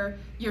offer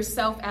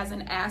yourself as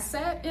an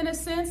asset, in a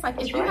sense.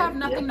 Like, if you have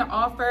nothing to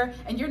offer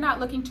and you're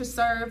not looking to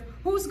serve,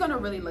 who's going to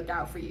really look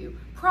out for you?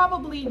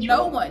 Probably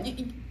no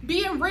one.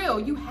 Being real,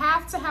 you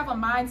have to have a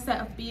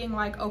mindset of being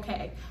like,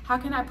 okay, how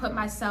can I put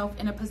myself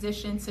in a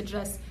position to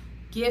just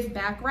give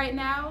back right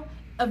now?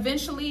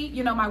 Eventually,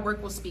 my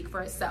work will speak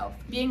for itself.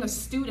 Being a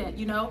student,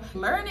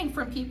 learning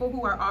from people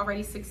who are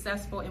already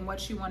successful in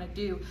what you want to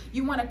do.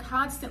 You want to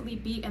constantly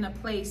be in a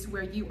place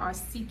where you are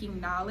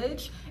seeking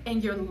knowledge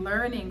and you're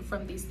learning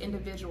from these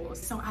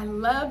individuals. So I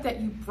love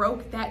that you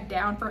broke that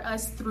down for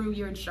us through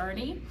your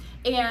journey.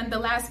 And the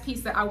last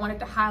piece that I wanted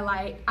to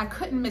highlight, I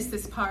couldn't miss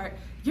this part,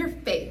 your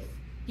faith.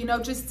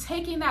 Just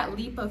taking that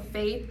leap of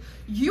faith.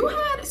 You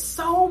had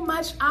so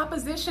much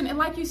opposition. And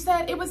like you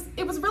said, it was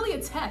really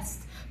a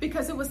test.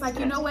 Because it was like,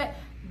 you know what,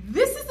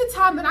 this is the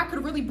time that I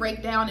could really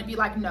break down and be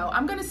like, no,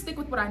 I'm going to stick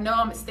with what I know.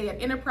 I'm going to stay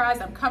at Enterprise.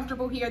 I'm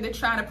comfortable here. They're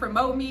trying to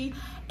promote me.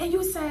 And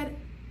you said,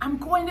 I'm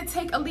going to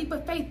take a leap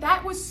of faith.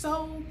 That was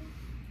so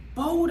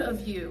bold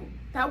of you.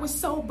 That was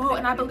so bold.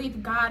 And I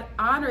believe God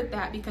honored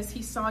that because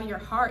he saw your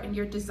heart and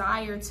your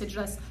desire to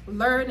just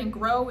learn and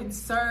grow and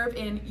serve.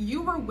 And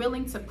you were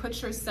willing to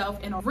put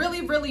yourself in a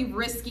really, really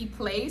risky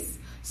place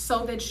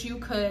so that you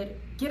could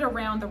get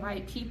around the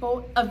right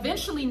people,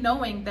 eventually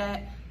knowing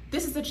that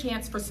this is a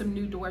chance for some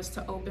new doors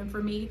to open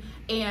for me.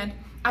 And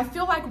I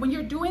feel like when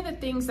you're doing the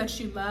things that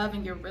you love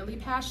and you're really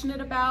passionate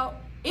about,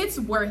 it's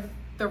worth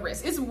the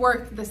risk. It's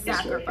worth the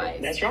sacrifice.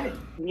 That's right.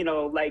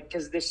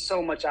 Because there's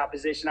so much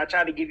opposition. I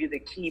try to give you the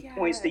key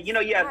points that, you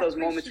have those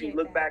moments where you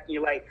look back and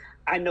you're like,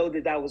 I know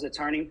that was a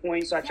turning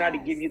point. So I try to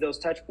give you those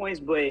touch points.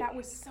 But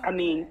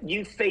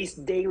you face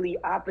daily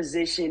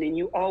opposition and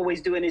you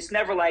always do. And it's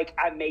never like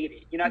I made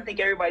it. I think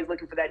everybody's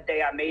looking for that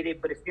day I made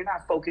it. But if you're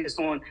not focused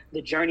on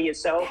the journey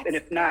itself, and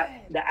if not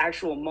the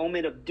actual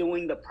moment of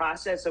doing the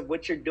process of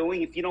what you're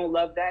doing, if you don't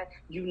love that,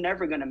 you're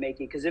never going to make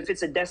it. Because if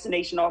it's a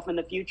destination off in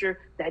the future,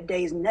 that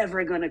day is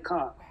never going to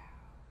come.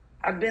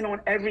 I've been on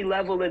every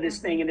level of this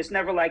thing, and it's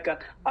never like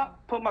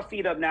put my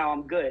feet up now,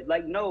 I'm good.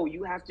 Like, no,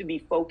 you have to be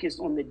focused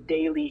on the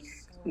daily,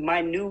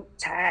 minute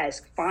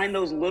task. Find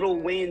those little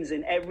wins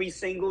in every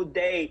single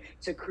day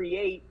to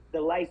create the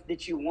life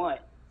that you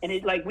want. And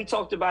it, like we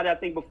talked about it, I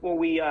think before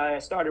we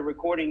started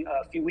recording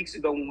a few weeks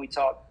ago when we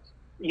talked,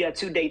 you got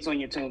 2 dates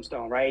on your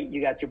tombstone, right? You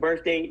got your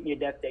birth date and your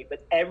death date,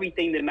 but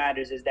everything that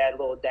matters is that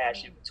little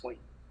dash in between.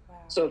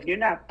 So if you're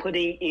not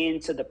putting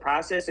into the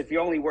process, if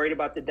you're only worried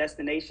about the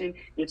destination,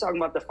 you're talking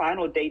about the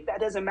final date, that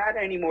doesn't matter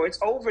anymore. It's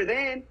over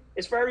then.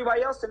 It's for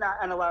everybody else to not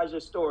analyze your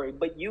story,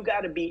 but you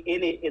got to be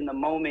in it in the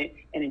moment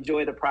and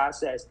enjoy the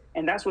process.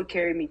 And that's what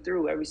carried me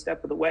through every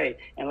step of the way.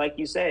 And like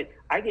you said,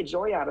 I get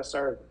joy out of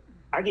serving.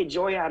 I get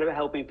joy out of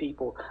helping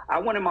people. I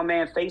wanted my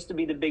man Face to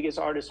be the biggest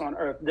artist on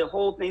earth. The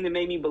whole thing that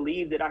made me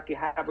believe that I could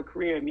have a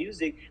career in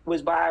music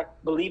was by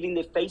believing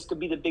that Face could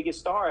be the biggest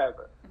star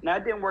ever. Now,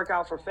 it didn't work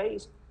out for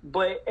Face,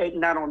 but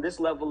not on this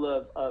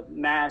level of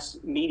mass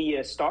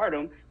media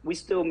stardom. We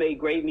still made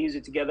great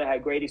music together,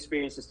 had great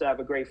experiences, still have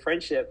a great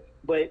friendship.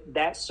 But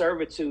that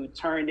servitude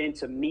turned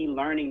into me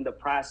learning the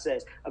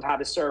process of how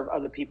to serve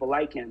other people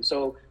like him.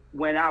 So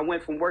when I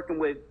went from working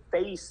with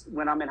Face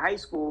when I'm in high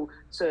school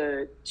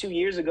to 2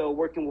 years ago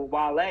working with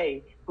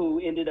Wale, who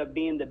ended up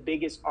being the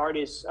biggest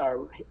artist,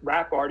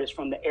 rap artist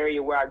from the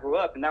area where I grew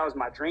up. And that was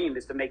my dream,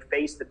 is to make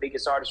Face the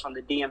biggest artist from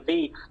the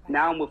DMV.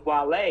 Now I'm with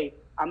Wale.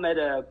 I'm at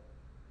a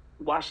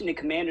Washington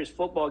Commanders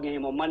football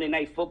game on Monday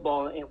Night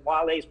Football, and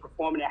Wale's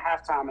performing at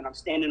halftime, and I'm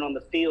standing on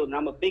the field, and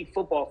I'm a big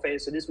football fan,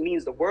 so this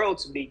means the world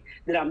to me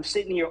that I'm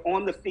sitting here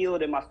on the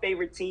field in my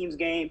favorite team's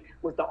game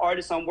with the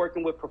artist I'm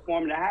working with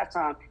performing at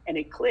halftime, and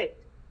it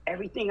clicked.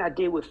 Everything I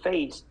did with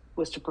Face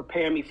was to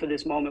prepare me for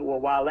this moment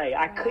with Wale.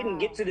 I couldn't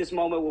get to this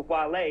moment with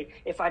Wale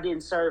if I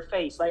didn't serve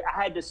Face. Like,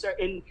 I had to serve,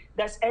 and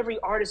that's every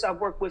artist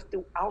I've worked with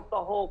throughout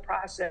the whole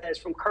process,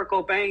 from Kurt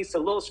Cobain to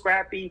Lil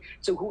Scrappy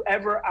to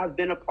whoever I've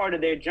been a part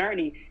of their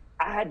journey.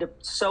 I had to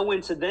sow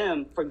into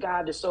them for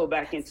God to sow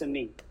back into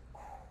me.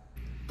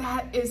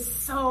 That is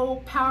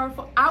so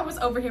powerful. I was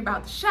over here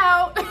about to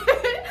shout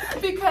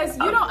because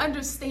you don't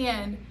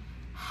understand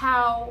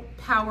how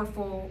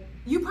powerful.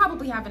 You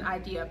probably have an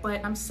idea,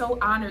 but I'm so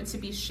honored to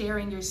be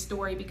sharing your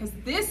story, because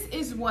this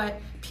is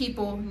what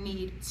people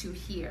need to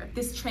hear.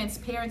 This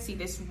transparency,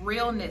 this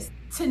realness,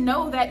 to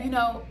know that,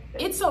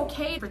 it's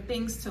okay for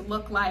things to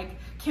look like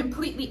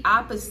completely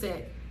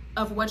opposite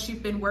of what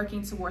you've been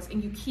working towards,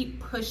 and you keep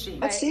pushing.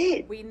 That's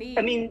it.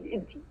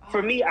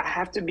 For me, I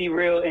have to be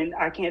real, and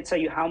I can't tell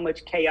you how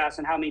much chaos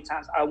and how many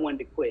times I wanted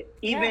to quit.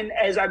 Even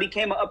as I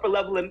became an upper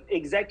level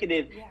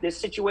executive, there's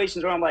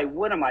situations where I'm like,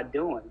 what am I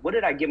doing? What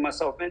did I get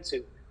myself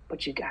into?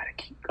 But you gotta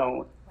keep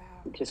going.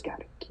 You just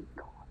gotta keep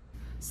going.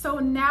 So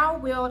now,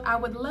 Will, I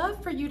would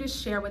love for you to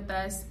share with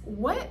us,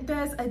 what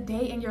does a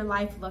day in your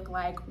life look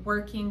like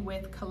working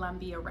with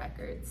Columbia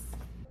Records?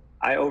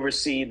 I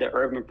oversee the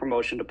urban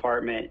promotion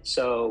department.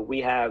 So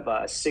we have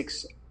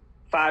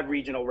 5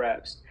 regional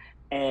reps,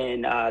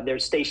 and they're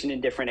stationed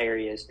in different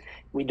areas.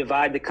 We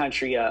divide the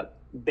country up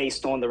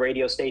based on the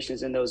radio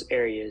stations in those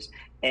areas,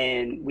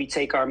 and we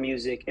take our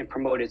music and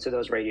promote it to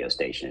those radio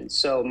stations.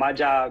 So my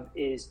job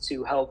is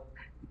to help,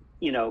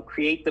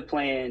 create the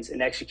plans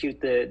and execute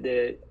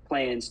the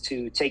plans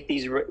to take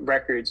these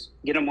records,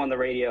 get them on the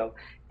radio,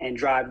 and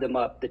drive them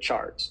up the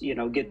charts,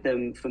 get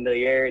them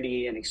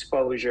familiarity and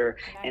exposure.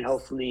 Nice. And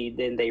hopefully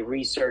then they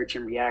research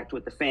and react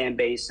with the fan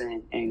base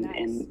and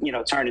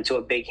turn into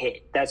a big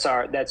hit. That's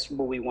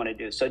what we want to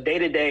do. So day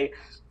to day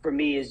for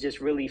me is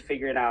just really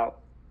figuring out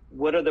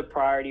what are the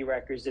priority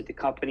records that the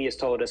company has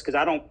told us, because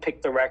I don't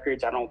pick the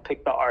records, I don't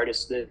pick the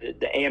artists.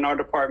 The A&R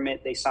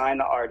department, they sign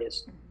the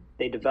artist.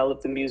 They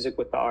develop the music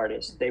with the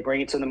artist. They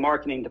bring it to the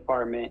marketing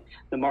department.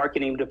 The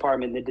marketing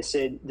department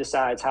that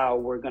decides how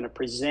we're going to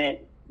present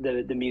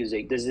the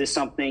music. Is this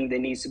something that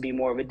needs to be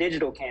more of a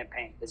digital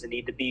campaign? Does it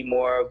need to be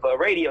more of a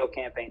radio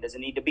campaign? Does it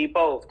need to be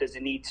both? Does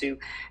it need to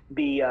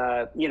be,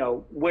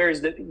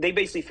 they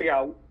basically figure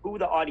out who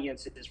the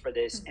audience is for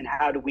this, and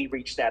how do we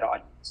reach that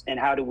audience, and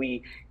how do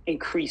we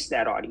increase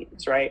that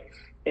audience, right?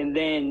 And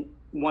then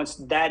once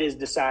that is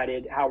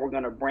decided, how we're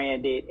going to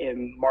brand it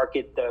and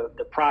market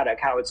the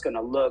product, how it's going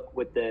to look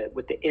with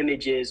the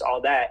images, all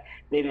that,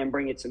 they then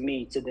bring it to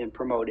me to then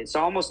promote it.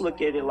 So I almost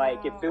look at it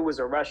like if it was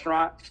a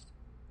restaurant,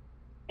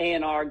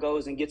 A&R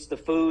goes and gets the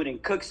food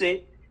and cooks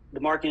it, the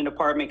marketing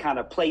department kind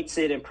of plates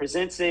it and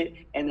presents it,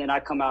 and then I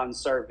come out and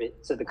serve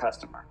it to the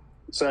customer.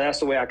 So that's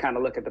the way I kind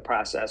of look at the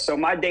process. So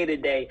my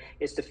day-to-day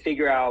is to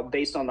figure out,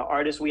 based on the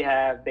artists we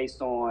have,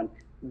 based on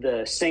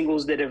the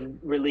singles that have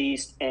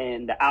released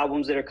and the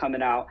albums that are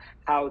coming out,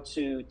 how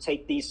to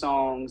take these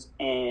songs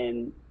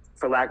and,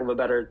 for lack of a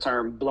better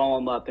term, blow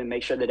them up and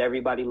make sure that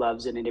everybody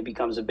loves it and it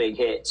becomes a big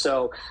hit.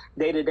 So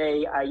day to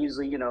day, I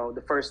usually,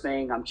 the first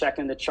thing, I'm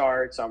checking the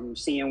charts, I'm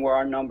seeing where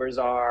our numbers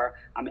are,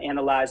 I'm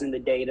analyzing the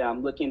data,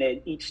 I'm looking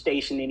at each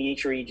station in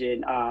each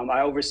region.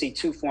 I oversee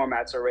 2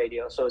 formats of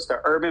radio. So it's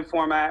the urban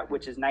format,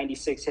 which is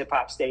 96 hip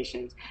hop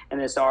stations, and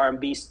it's the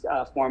R&B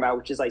format,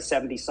 which is like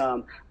 70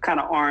 some kind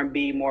of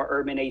R&B, more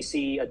urban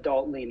AC,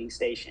 adult leaning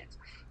stations.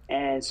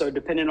 And so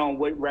depending on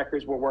what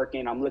records we're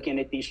working, I'm looking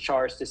at these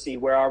charts to see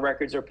where our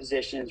records are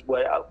positioned,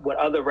 what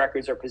other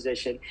records are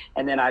positioned.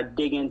 And then I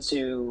dig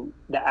into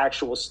the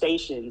actual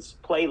station's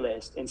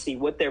playlist and see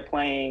what they're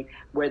playing,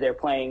 where they're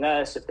playing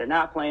us, if they're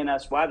not playing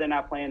us, why they're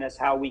not playing us,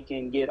 how we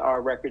can get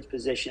our records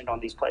positioned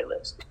on these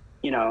playlists,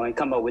 and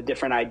come up with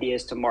different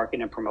ideas to market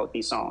and promote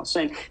these songs.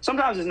 And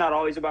sometimes it's not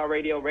always about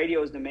radio.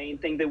 Radio is the main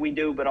thing that we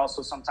do, but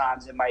also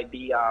sometimes it might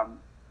be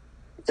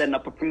setting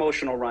up a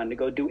promotional run to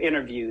go do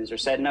interviews or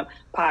setting up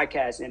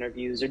podcast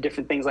interviews or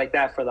different things like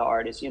that for the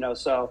artists,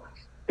 So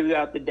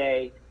throughout the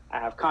day, I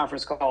have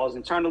conference calls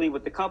internally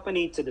with the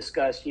company to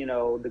discuss,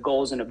 the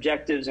goals and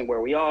objectives and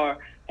where we are.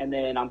 And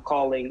then I'm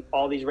calling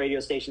all these radio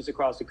stations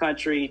across the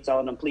country,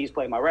 telling them, please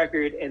play my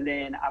record. And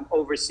then I'm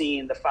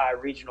overseeing the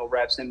 5 regional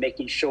reps and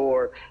making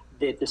sure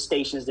that the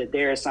stations that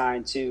they're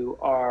assigned to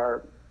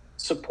are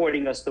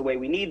supporting us the way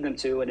we need them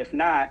to. And if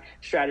not,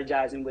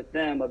 strategizing with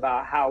them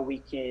about how we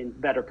can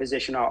better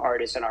position our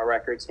artists and our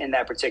records in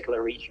that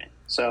particular region.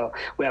 So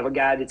we have a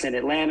guy that's in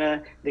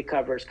Atlanta that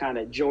covers kind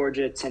of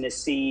Georgia,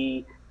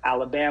 Tennessee,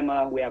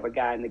 Alabama. We have a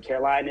guy in the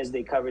Carolinas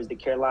that covers the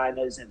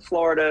Carolinas and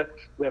Florida.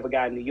 We have a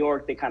guy in New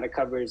York that kind of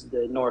covers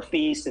the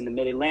Northeast and the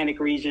Mid-Atlantic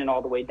region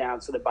all the way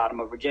down to the bottom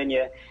of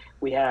Virginia.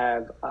 We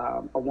have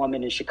a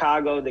woman in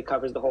Chicago that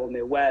covers the whole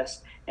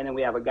Midwest. And then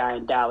we have a guy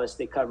in Dallas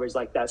that covers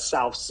like that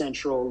South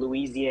Central,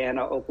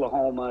 Louisiana,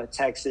 Oklahoma,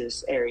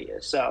 Texas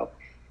area. So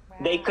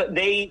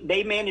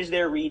they manage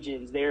their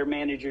regions. They're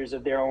managers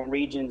of their own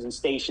regions and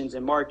stations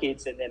and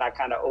markets. And then I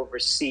kind of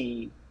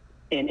oversee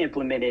and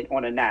implement it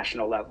on a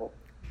national level.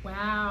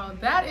 Wow,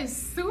 that is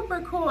super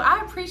cool.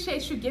 I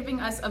appreciate you giving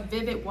us a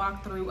vivid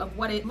walkthrough of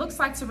what it looks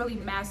like to really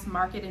mass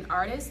market an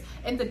artist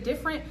and the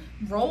different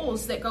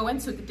roles that go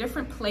into the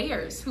different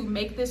players who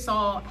make this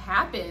all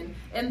happen.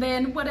 And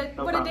then what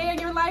a day in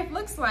your life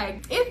looks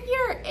like. If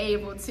you're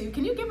able to,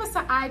 can you give us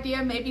an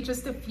idea, maybe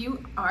just a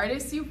few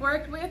artists you've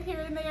worked with here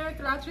and there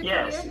throughout your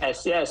career?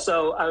 Yes.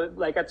 So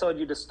like I told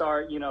you to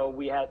start,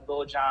 we had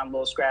Lil Jon,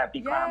 Lil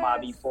Scrappy, Crime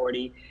Mob,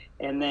 E40.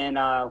 And then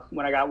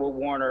when I got with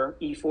Warner,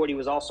 E40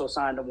 was also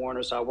signed to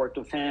Warner. So I worked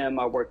with him.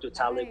 I worked with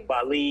Talib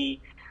Kweli.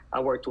 I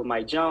worked with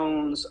Mike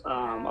Jones.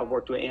 I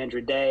worked with Andra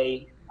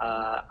Day.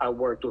 I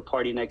worked with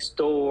Party Next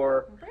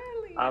Door.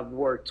 Really? I've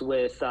worked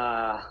with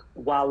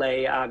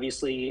Wale,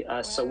 obviously,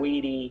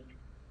 Saweetie.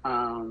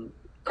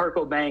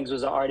 Kirko Bangs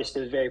was an artist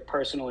that was very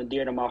personal and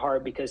dear to my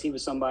heart because he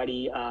was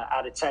somebody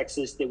out of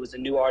Texas that was a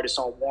new artist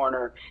on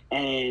Warner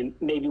and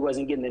maybe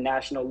wasn't getting the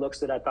national looks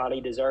that I thought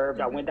he deserved.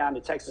 Mm-hmm. I went down to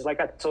Texas, like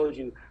I told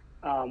you,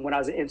 when I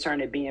was an intern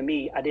at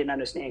BME, I didn't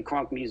understand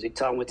crunk music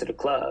till I went to the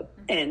club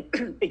and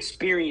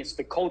experienced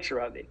the culture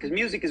of it. Because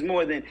music is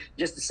more than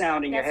just the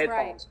sound in your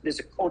headphones. Right. There's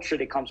a culture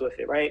that comes with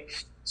it, right?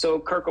 So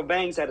Kirko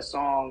Bangs had a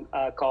song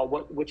called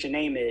What Your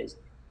Name Is.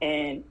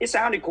 And it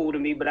sounded cool to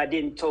me, but I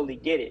didn't totally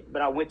get it.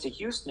 But I went to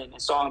Houston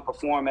and saw him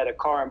perform at a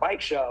car and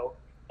bike show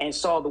and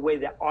saw the way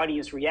the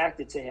audience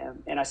reacted to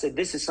him. And I said,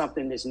 this is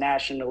something that's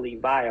nationally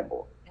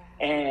viable.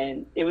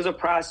 And it was a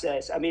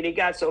process. I mean, it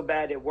got so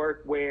bad at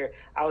work where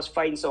I was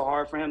fighting so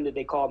hard for him that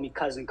they called me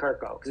Cousin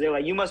Kirko. Because they're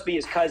like, you must be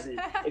his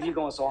cousin if you're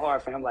going so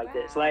hard for him like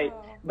this. Like,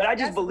 but I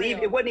just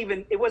believed it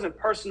wasn't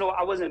personal.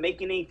 I wasn't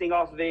making anything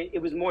off of it.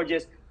 It was more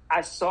just, I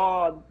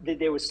saw that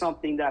there was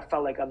something that I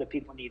felt like other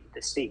people needed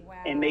to see.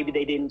 And maybe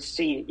they didn't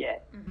see it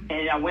yet. Mm-hmm.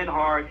 And I went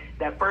hard.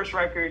 That first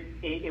record,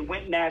 it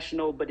went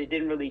national, but it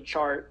didn't really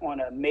chart on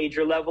a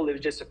major level. It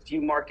was just a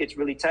few markets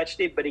really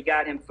touched it, but it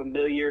got him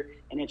familiar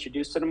and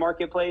introduced to the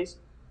marketplace.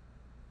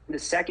 The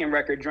second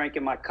record, Drank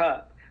in My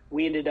Cup,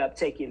 we ended up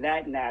taking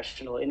that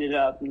national, ended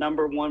up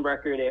 #1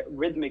 record at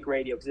Rhythmic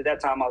Radio, because at that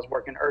time I was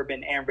working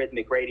urban and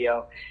rhythmic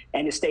radio,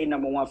 and it stayed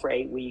 #1 for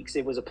 8 weeks.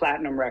 It was a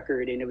platinum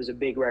record, and it was a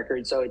big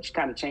record, so it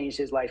kind of changed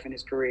his life and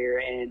his career.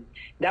 And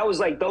that was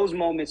like, those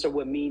moments are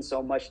what mean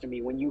so much to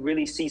me, when you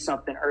really see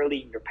something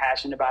early, you're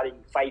passionate about it,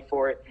 you fight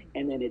for it,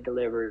 and then it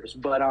delivers.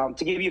 But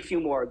to give you a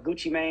few more,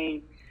 Gucci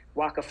Mane,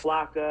 Waka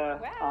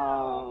Flocka,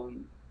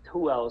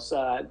 who else?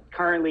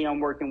 Currently, I'm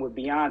working with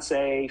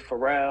Beyonce,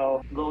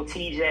 Pharrell, Lil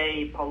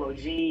TJ, Polo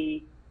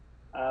G.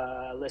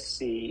 Let's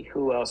see,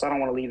 who else? I don't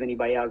want to leave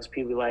anybody out because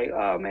people are like,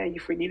 oh man,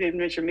 you didn't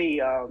mention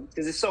me.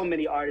 Because there's so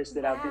many artists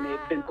that I've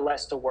been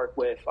blessed to work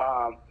with.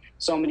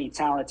 So many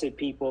talented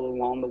people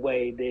along the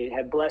way that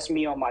have blessed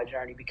me on my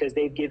journey because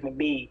they've given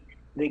me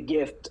the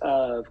gift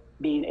of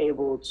being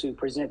able to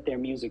present their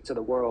music to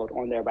the world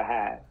on their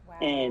behalf.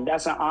 And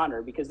that's an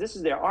honor because this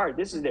is their art.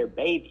 This is their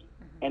baby.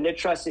 And they're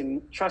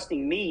trusting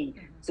me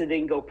to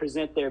then go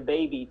present their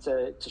baby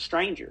to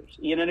strangers.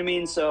 You know what I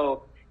mean?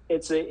 So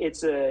it's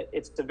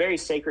a very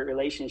sacred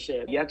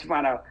relationship. You have to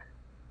find out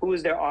who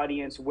is their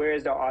audience, where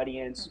is their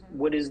audience,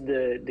 what is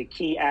the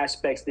key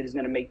aspects that is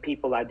going to make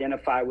people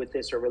identify with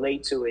this or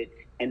relate to it,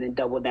 and then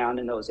double down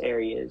in those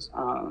areas.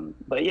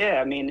 But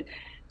yeah, I mean,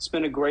 it's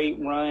been a great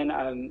run.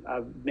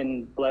 I've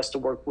been blessed to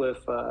work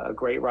with a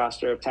great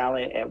roster of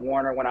talent at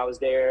Warner when I was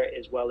there,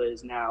 as well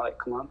as now at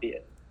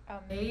Columbia.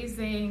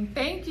 Amazing.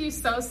 Thank you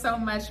so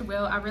much,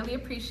 Will. I really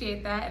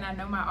appreciate that, and I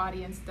know my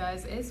audience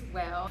does as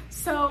well.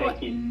 So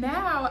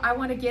now I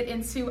want to get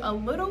into a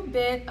little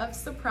bit of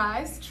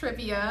surprise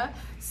trivia.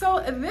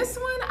 So this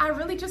one, I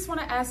really just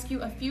want to ask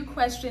you a few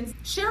questions.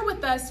 Share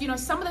with us,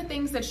 some of the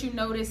things that you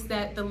notice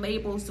that the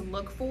labels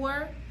look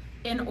for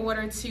in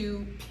order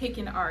to pick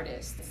an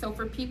artist. So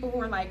for people who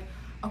are like,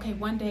 okay,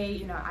 one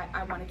day,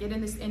 I want to get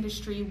in this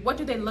industry, what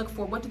do they look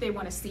for? What do they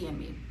want to see in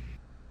me?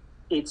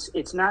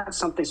 it's not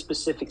something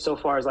specific so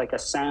far as like a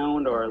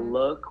sound or a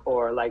look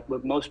or like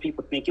what most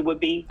people think it would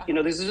be. You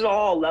know, this is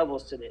all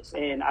levels to this.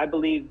 And I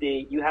believe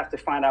that you have to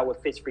find out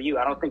what fits for you.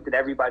 I don't think that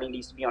everybody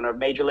needs to be on a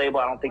major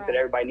label. I don't think that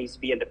everybody needs to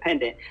be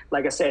independent.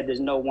 Like I said, there's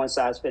no one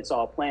size fits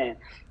all plan.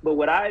 But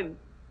what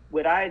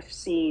I've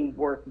seen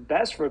work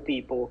best for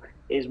people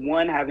is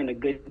one, having a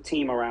good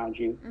team around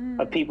you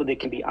of people that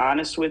can be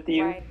honest with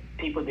you,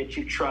 people that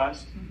you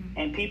trust,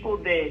 and people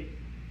that,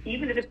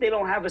 even if they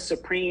don't have a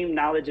supreme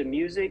knowledge of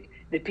music,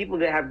 the people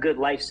that have good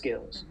life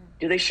skills.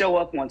 Do they show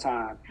up on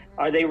time?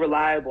 Are they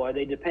reliable? Are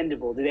they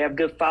dependable? Do they have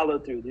good follow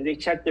through? Do they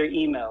check their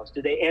emails?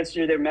 Do they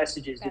answer their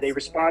messages? Do they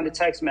respond to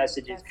text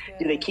messages?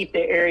 Do they keep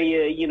their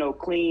area, you know,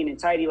 clean and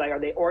tidy? Like, are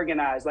they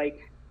organized?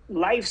 Like,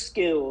 life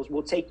skills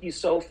will take you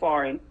so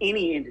far in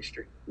any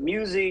industry,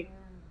 music,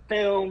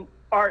 film,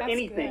 art,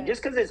 anything.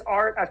 Just because it's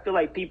art, I feel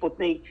like people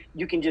think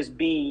you can just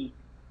be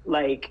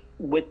like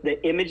what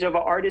the image of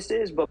an artist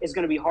is, but it's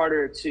going to be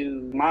harder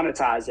to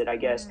monetize it, I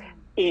guess,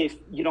 if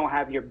you don't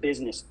have your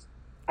business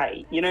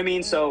tight. You know what I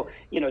mean? So,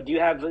 you know, do you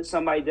have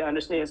somebody that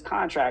understands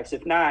contracts?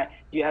 If not,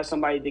 do you have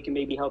somebody that can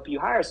maybe help you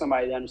hire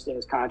somebody that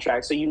understands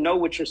contracts so you know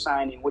what you're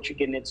signing, what you're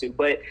getting into?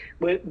 But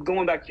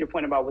going back to your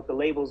point about what the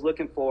label's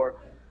looking for,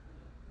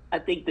 I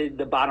think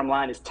the bottom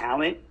line is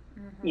talent.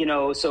 You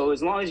know, so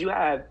as long as you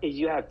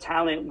have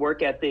talent,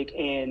 work ethic,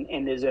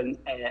 and there's an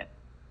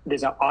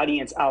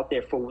audience out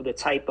there for the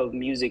type of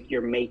music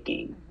you're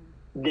making,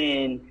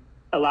 then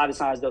a lot of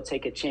times they'll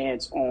take a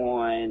chance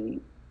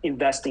on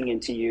investing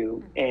into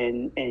you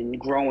and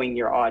growing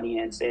your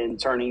audience and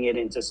turning it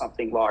into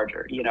something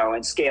larger, you know,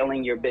 and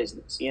scaling your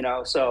business, you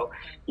know. So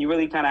you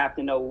really kind of have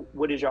to know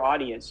what is your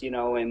audience, you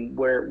know, and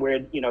where,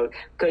 you know,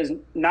 because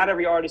not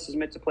every artist is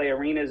meant to play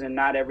arenas and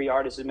not every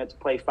artist is meant to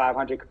play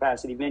 500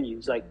 capacity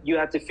venues. Like, you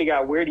have to figure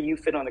out where do you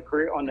fit on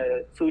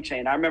the food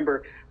chain. I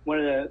remember one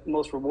of the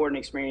most rewarding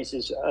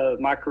experiences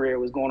of my career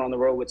was going on the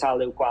road with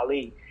Talib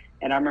Kweli.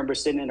 And I remember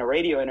sitting in a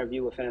radio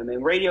interview with him,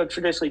 and radio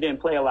traditionally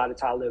didn't play a lot of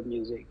Talib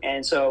music.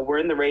 And so we're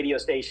in the radio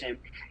station,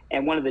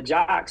 and one of the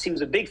jocks, he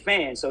was a big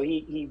fan. So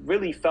he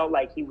really felt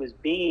like he was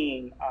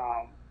being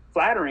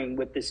flattering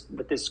with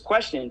this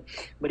question.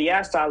 But he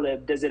asked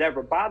Talib, does it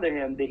ever bother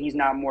him that he's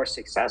not more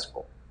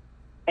successful?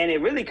 And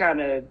it really kind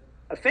of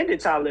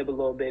offended Talib a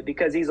little bit,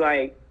 because he's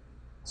like,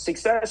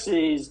 success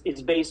is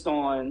based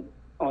on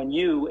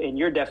you and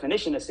your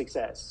definition of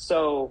success.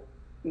 So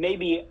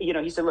maybe, you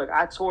know, he said, look,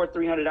 I tour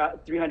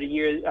 300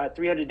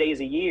 days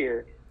a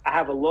year. I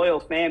have a loyal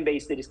fan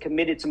base that is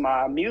committed to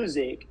my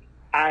music.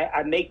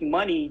 I make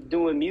money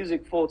doing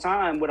music full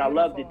time, what I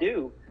love to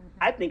do.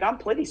 I think I'm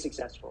plenty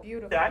successful.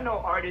 Beautiful. I know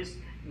artists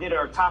that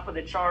are top of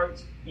the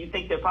charts. You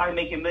think they're probably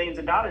making millions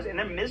of dollars, and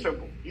they're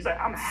miserable. He's like,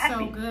 I'm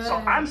happy, so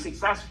I'm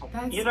successful.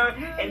 That's, you know,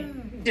 good.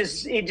 And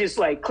it just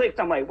like clicked.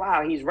 I'm like,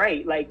 wow, he's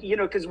right. Like, you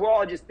know, because we're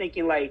all just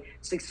thinking like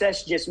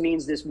success just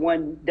means this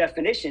one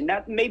definition.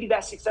 Not maybe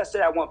that's success to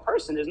that one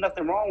person. There's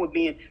nothing wrong with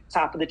being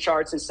top of the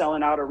charts and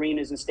selling out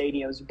arenas and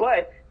stadiums,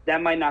 but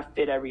that might not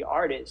fit every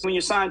artist. When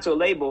you're signed to a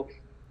label,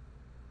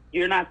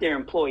 you're not their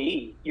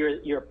employee.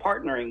 You're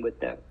partnering with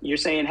them. You're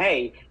saying,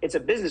 hey, it's a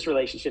business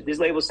relationship. This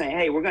label's saying,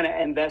 hey, we're going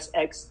to invest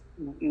X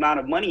amount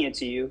of money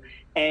into you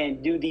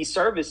and do these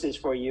services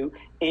for you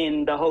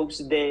in the hopes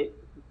that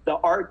the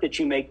art that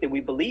you make that we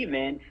believe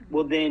in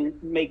will then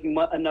make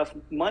enough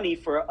money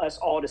for us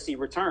all to see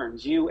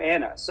returns, you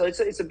and us. So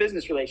it's a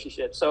business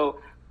relationship. So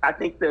I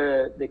think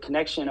the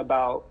connection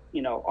about,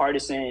 you know,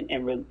 artists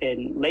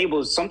and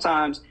labels,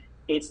 sometimes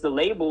it's the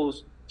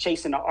labels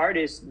chasing the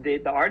artist.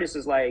 The artist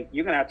is like,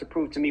 you're going to have to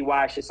prove to me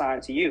why I should sign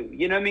to you.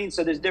 You know what I mean?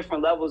 So there's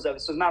different levels of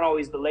it. So it's not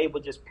always the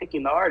label just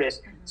picking the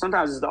artist.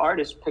 Sometimes it's the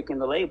artist picking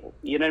the label.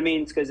 You know what I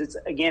mean? Because it's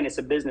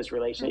a business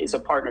relation. It's a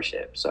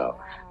partnership. So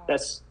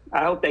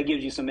I hope that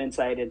gives you some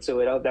insight into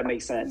it. I hope that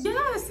makes sense.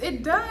 Yes,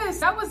 it does.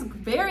 That was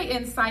very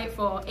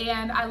insightful.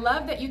 And I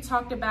love that you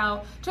talked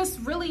about just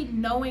really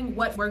knowing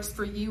what works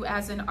for you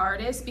as an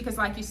artist, because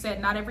like you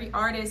said, not every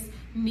artist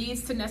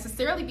needs to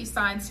necessarily be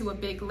signed to a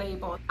big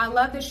label. I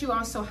love that you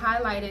also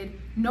highlighted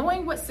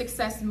knowing what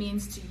success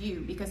means to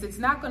you, because it's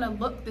not going to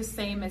look the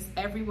same as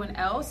everyone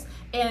else.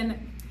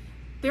 And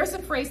there's a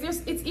phrase,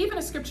 it's even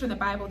a scripture in the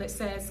Bible that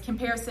says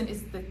comparison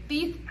is the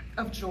thief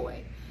of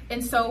joy.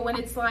 And so when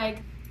it's like,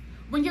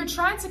 when you're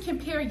trying to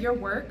compare your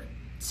work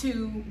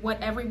to what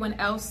everyone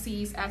else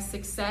sees as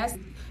success,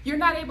 you're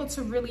not able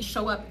to really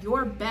show up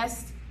your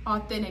best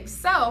authentic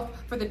self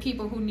for the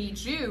people who need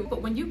you.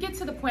 But when you get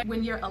to the point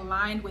when you're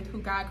aligned with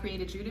who God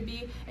created you to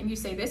be, and you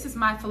say, this is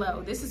my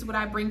flow, this is what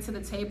I bring to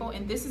the table,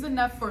 and this is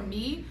enough for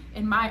me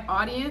and my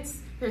audience,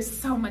 there's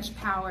so much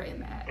power in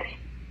that.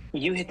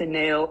 You hit the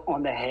nail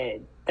on the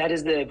head. That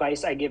is the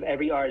advice I give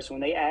every artist. When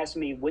they ask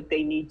me what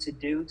they need to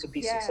do to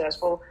be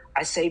successful,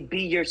 I say,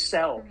 be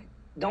yourself.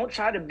 Don't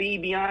try to be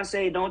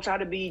Beyonce. Don't try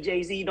to be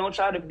Jay-Z. Don't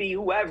try to be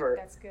whoever.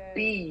 That's good.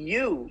 Be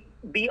you.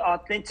 Be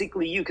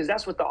authentically you, because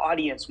that's what the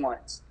audience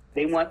wants.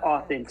 They want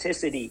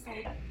authenticity.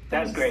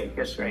 That's great.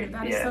 That's great.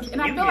 That is so,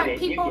 and I feel like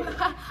people,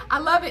 I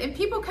love it. And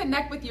people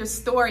connect with your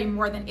story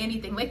more than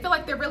anything. They feel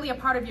like they're really a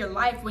part of your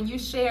life when you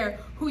share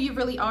who you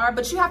really are,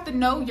 but you have to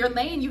know your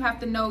lane. You have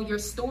to know your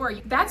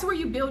story. That's where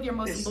you build your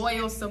most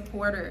loyal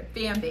supporter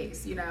fan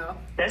base, you know?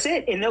 That's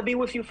it. And they'll be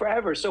with you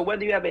forever. So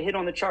whether you have a hit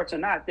on the charts or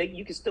not,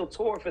 you can still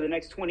tour for the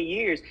next 20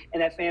 years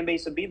and that fan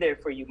base will be there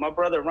for you. My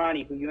brother,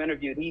 Ronnie, who you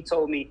interviewed, he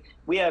told me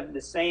we have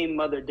the same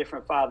mother,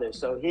 different fathers.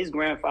 So his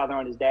grandfather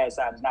on his dad's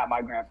side is not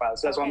my grandfather.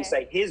 So that's what I'm going to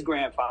say. His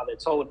grandfather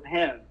told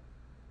him,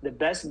 the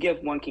best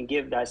gift one can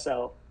give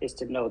thyself is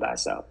to know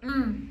thyself.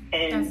 And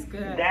that's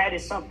good. That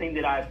is something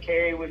that I've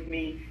carried with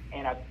me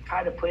and I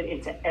try to put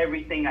into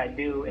everything I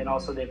do and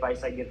also the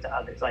advice I give to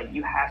others. Like,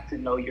 you have to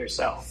know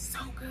yourself. So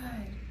good.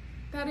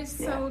 That is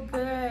so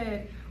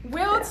good.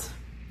 Wilt,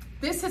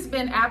 this has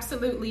been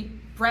absolutely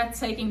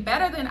breathtaking,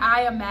 better than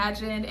I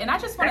imagined. And I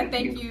just want to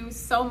thank you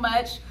so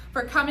much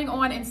for coming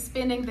on and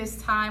spending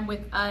this time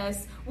with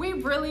us. We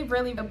really,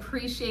 really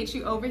appreciate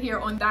you over here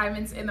on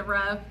Diamonds in the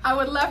Rough. I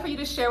would love for you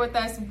to share with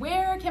us,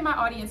 where can my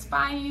audience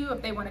find you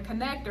if they want to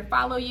connect or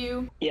follow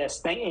you?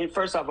 Yes, and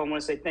first off, I want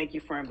to say thank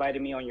you for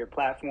inviting me on your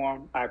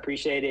platform. I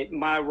appreciate it.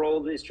 My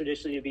role is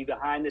traditionally to be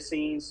behind the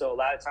scenes, so a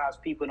lot of times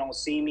people don't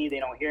see me, they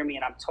don't hear me,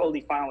 and I'm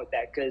totally fine with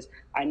that because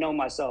I know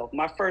myself.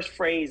 My first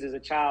phrase as a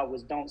child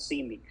was, don't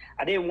see me.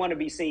 I didn't want to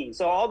be seen.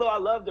 So although I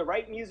love to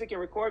write music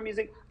and record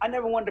music, I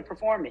never wanted to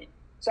perform it.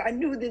 So I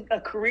knew that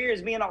a career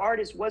as being an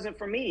artist wasn't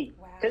for me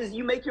because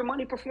you make your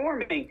money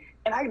performing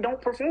and I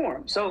don't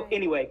perform. So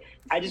anyway,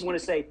 I just want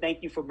to say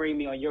thank you for bringing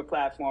me on your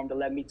platform to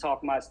let me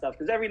talk my stuff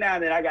because every now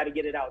and then I got to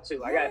get it out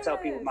too. I got to tell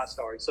people my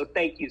story. So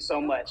thank you so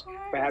much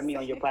for having me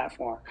on your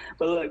platform.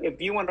 But look,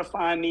 if you want to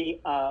find me,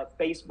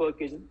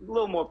 Facebook is a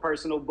little more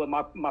personal, but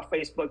my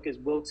Facebook is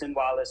Wilton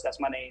Wallace. That's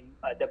my name,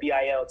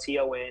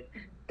 WILTON.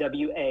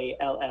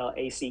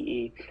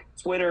 WALLACE.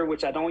 Twitter,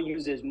 which I don't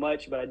use as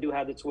much, but I do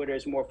have the Twitter.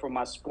 It's more for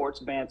my sports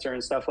banter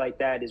and stuff like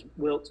that, is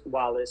Wilt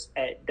Wallace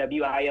at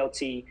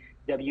WILT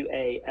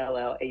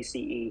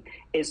WALLACE.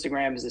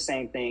 Instagram is the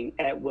same thing,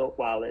 at Wilt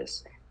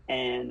Wallace.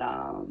 And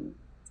I'm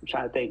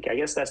trying to think. I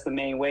guess that's the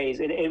main ways.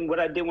 And what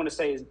I did want to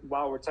say is,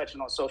 while we're touching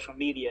on social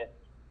media,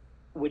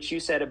 what you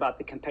said about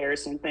the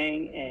comparison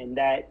thing, and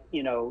that,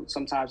 you know,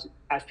 sometimes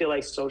I feel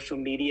like social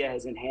media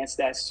has enhanced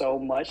that so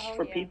much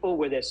for people,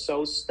 where they're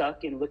so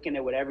stuck in looking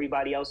at what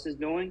everybody else is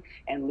doing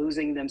and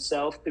losing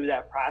themselves through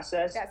that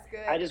process. That's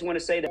good. I just want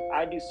to say that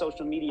I do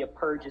social media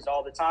purges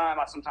all the time.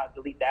 I sometimes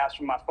delete the apps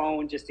from my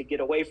phone just to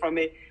get away from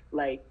it.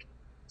 Like,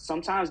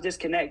 sometimes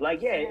disconnect. Like,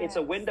 it's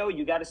a window.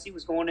 You got to see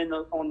what's going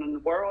on in the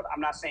world.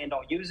 I'm not saying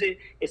don't use it.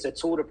 It's a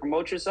tool to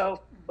promote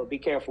yourself, but be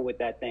careful with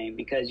that thing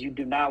because you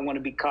do not want to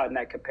be caught in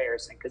that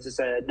comparison because it's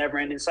a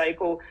never-ending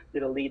cycle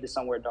that'll lead to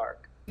somewhere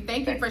dark.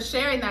 Thank you for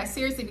sharing that,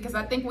 seriously, because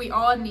I think we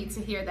all need to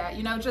hear that.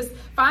 You know, just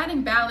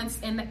finding balance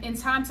in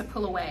time to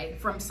pull away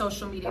from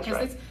social media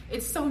because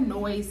it's so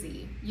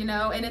noisy, you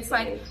know, and it's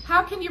like,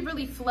 how can you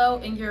really flow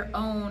in your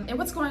own and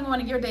what's going on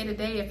in your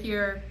day-to-day if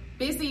you're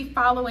busy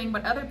following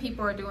what other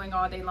people are doing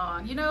all day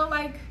long? You know,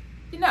 like,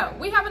 you know,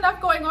 we have enough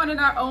going on in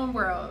our own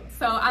world.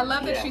 So I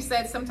love that you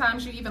said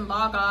sometimes you even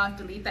log off,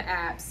 delete the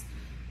apps.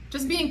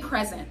 Just being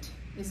present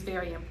is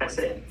very important. That's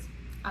it.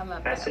 I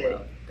love That's that.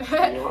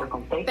 It. You're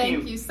welcome.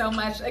 Thank you so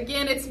much.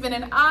 Again, it's been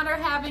an honor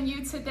having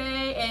you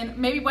today, and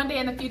maybe one day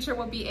in the future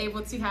we'll be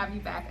able to have you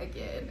back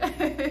again.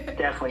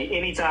 Definitely.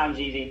 Anytime,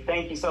 Gigi.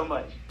 Thank you so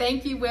much.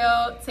 Thank you,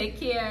 Will. Take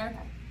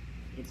care.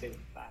 You too.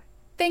 Bye.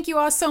 Thank you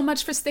all so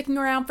much for sticking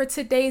around for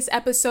today's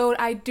episode.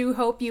 I do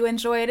hope you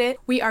enjoyed it.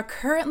 We are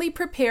currently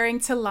preparing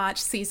to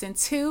launch season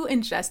 2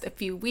 in just a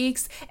few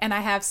weeks, and I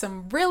have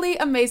some really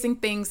amazing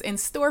things in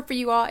store for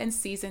you all in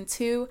season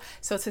 2.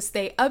 So to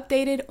stay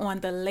updated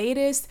on the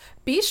latest,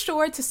 be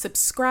sure to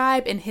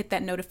subscribe and hit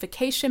that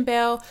notification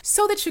bell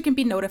so that you can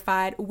be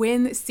notified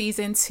when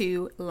season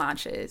 2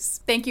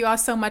 launches. Thank you all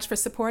so much for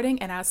supporting,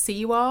 and I'll see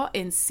you all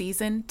in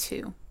season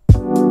 2.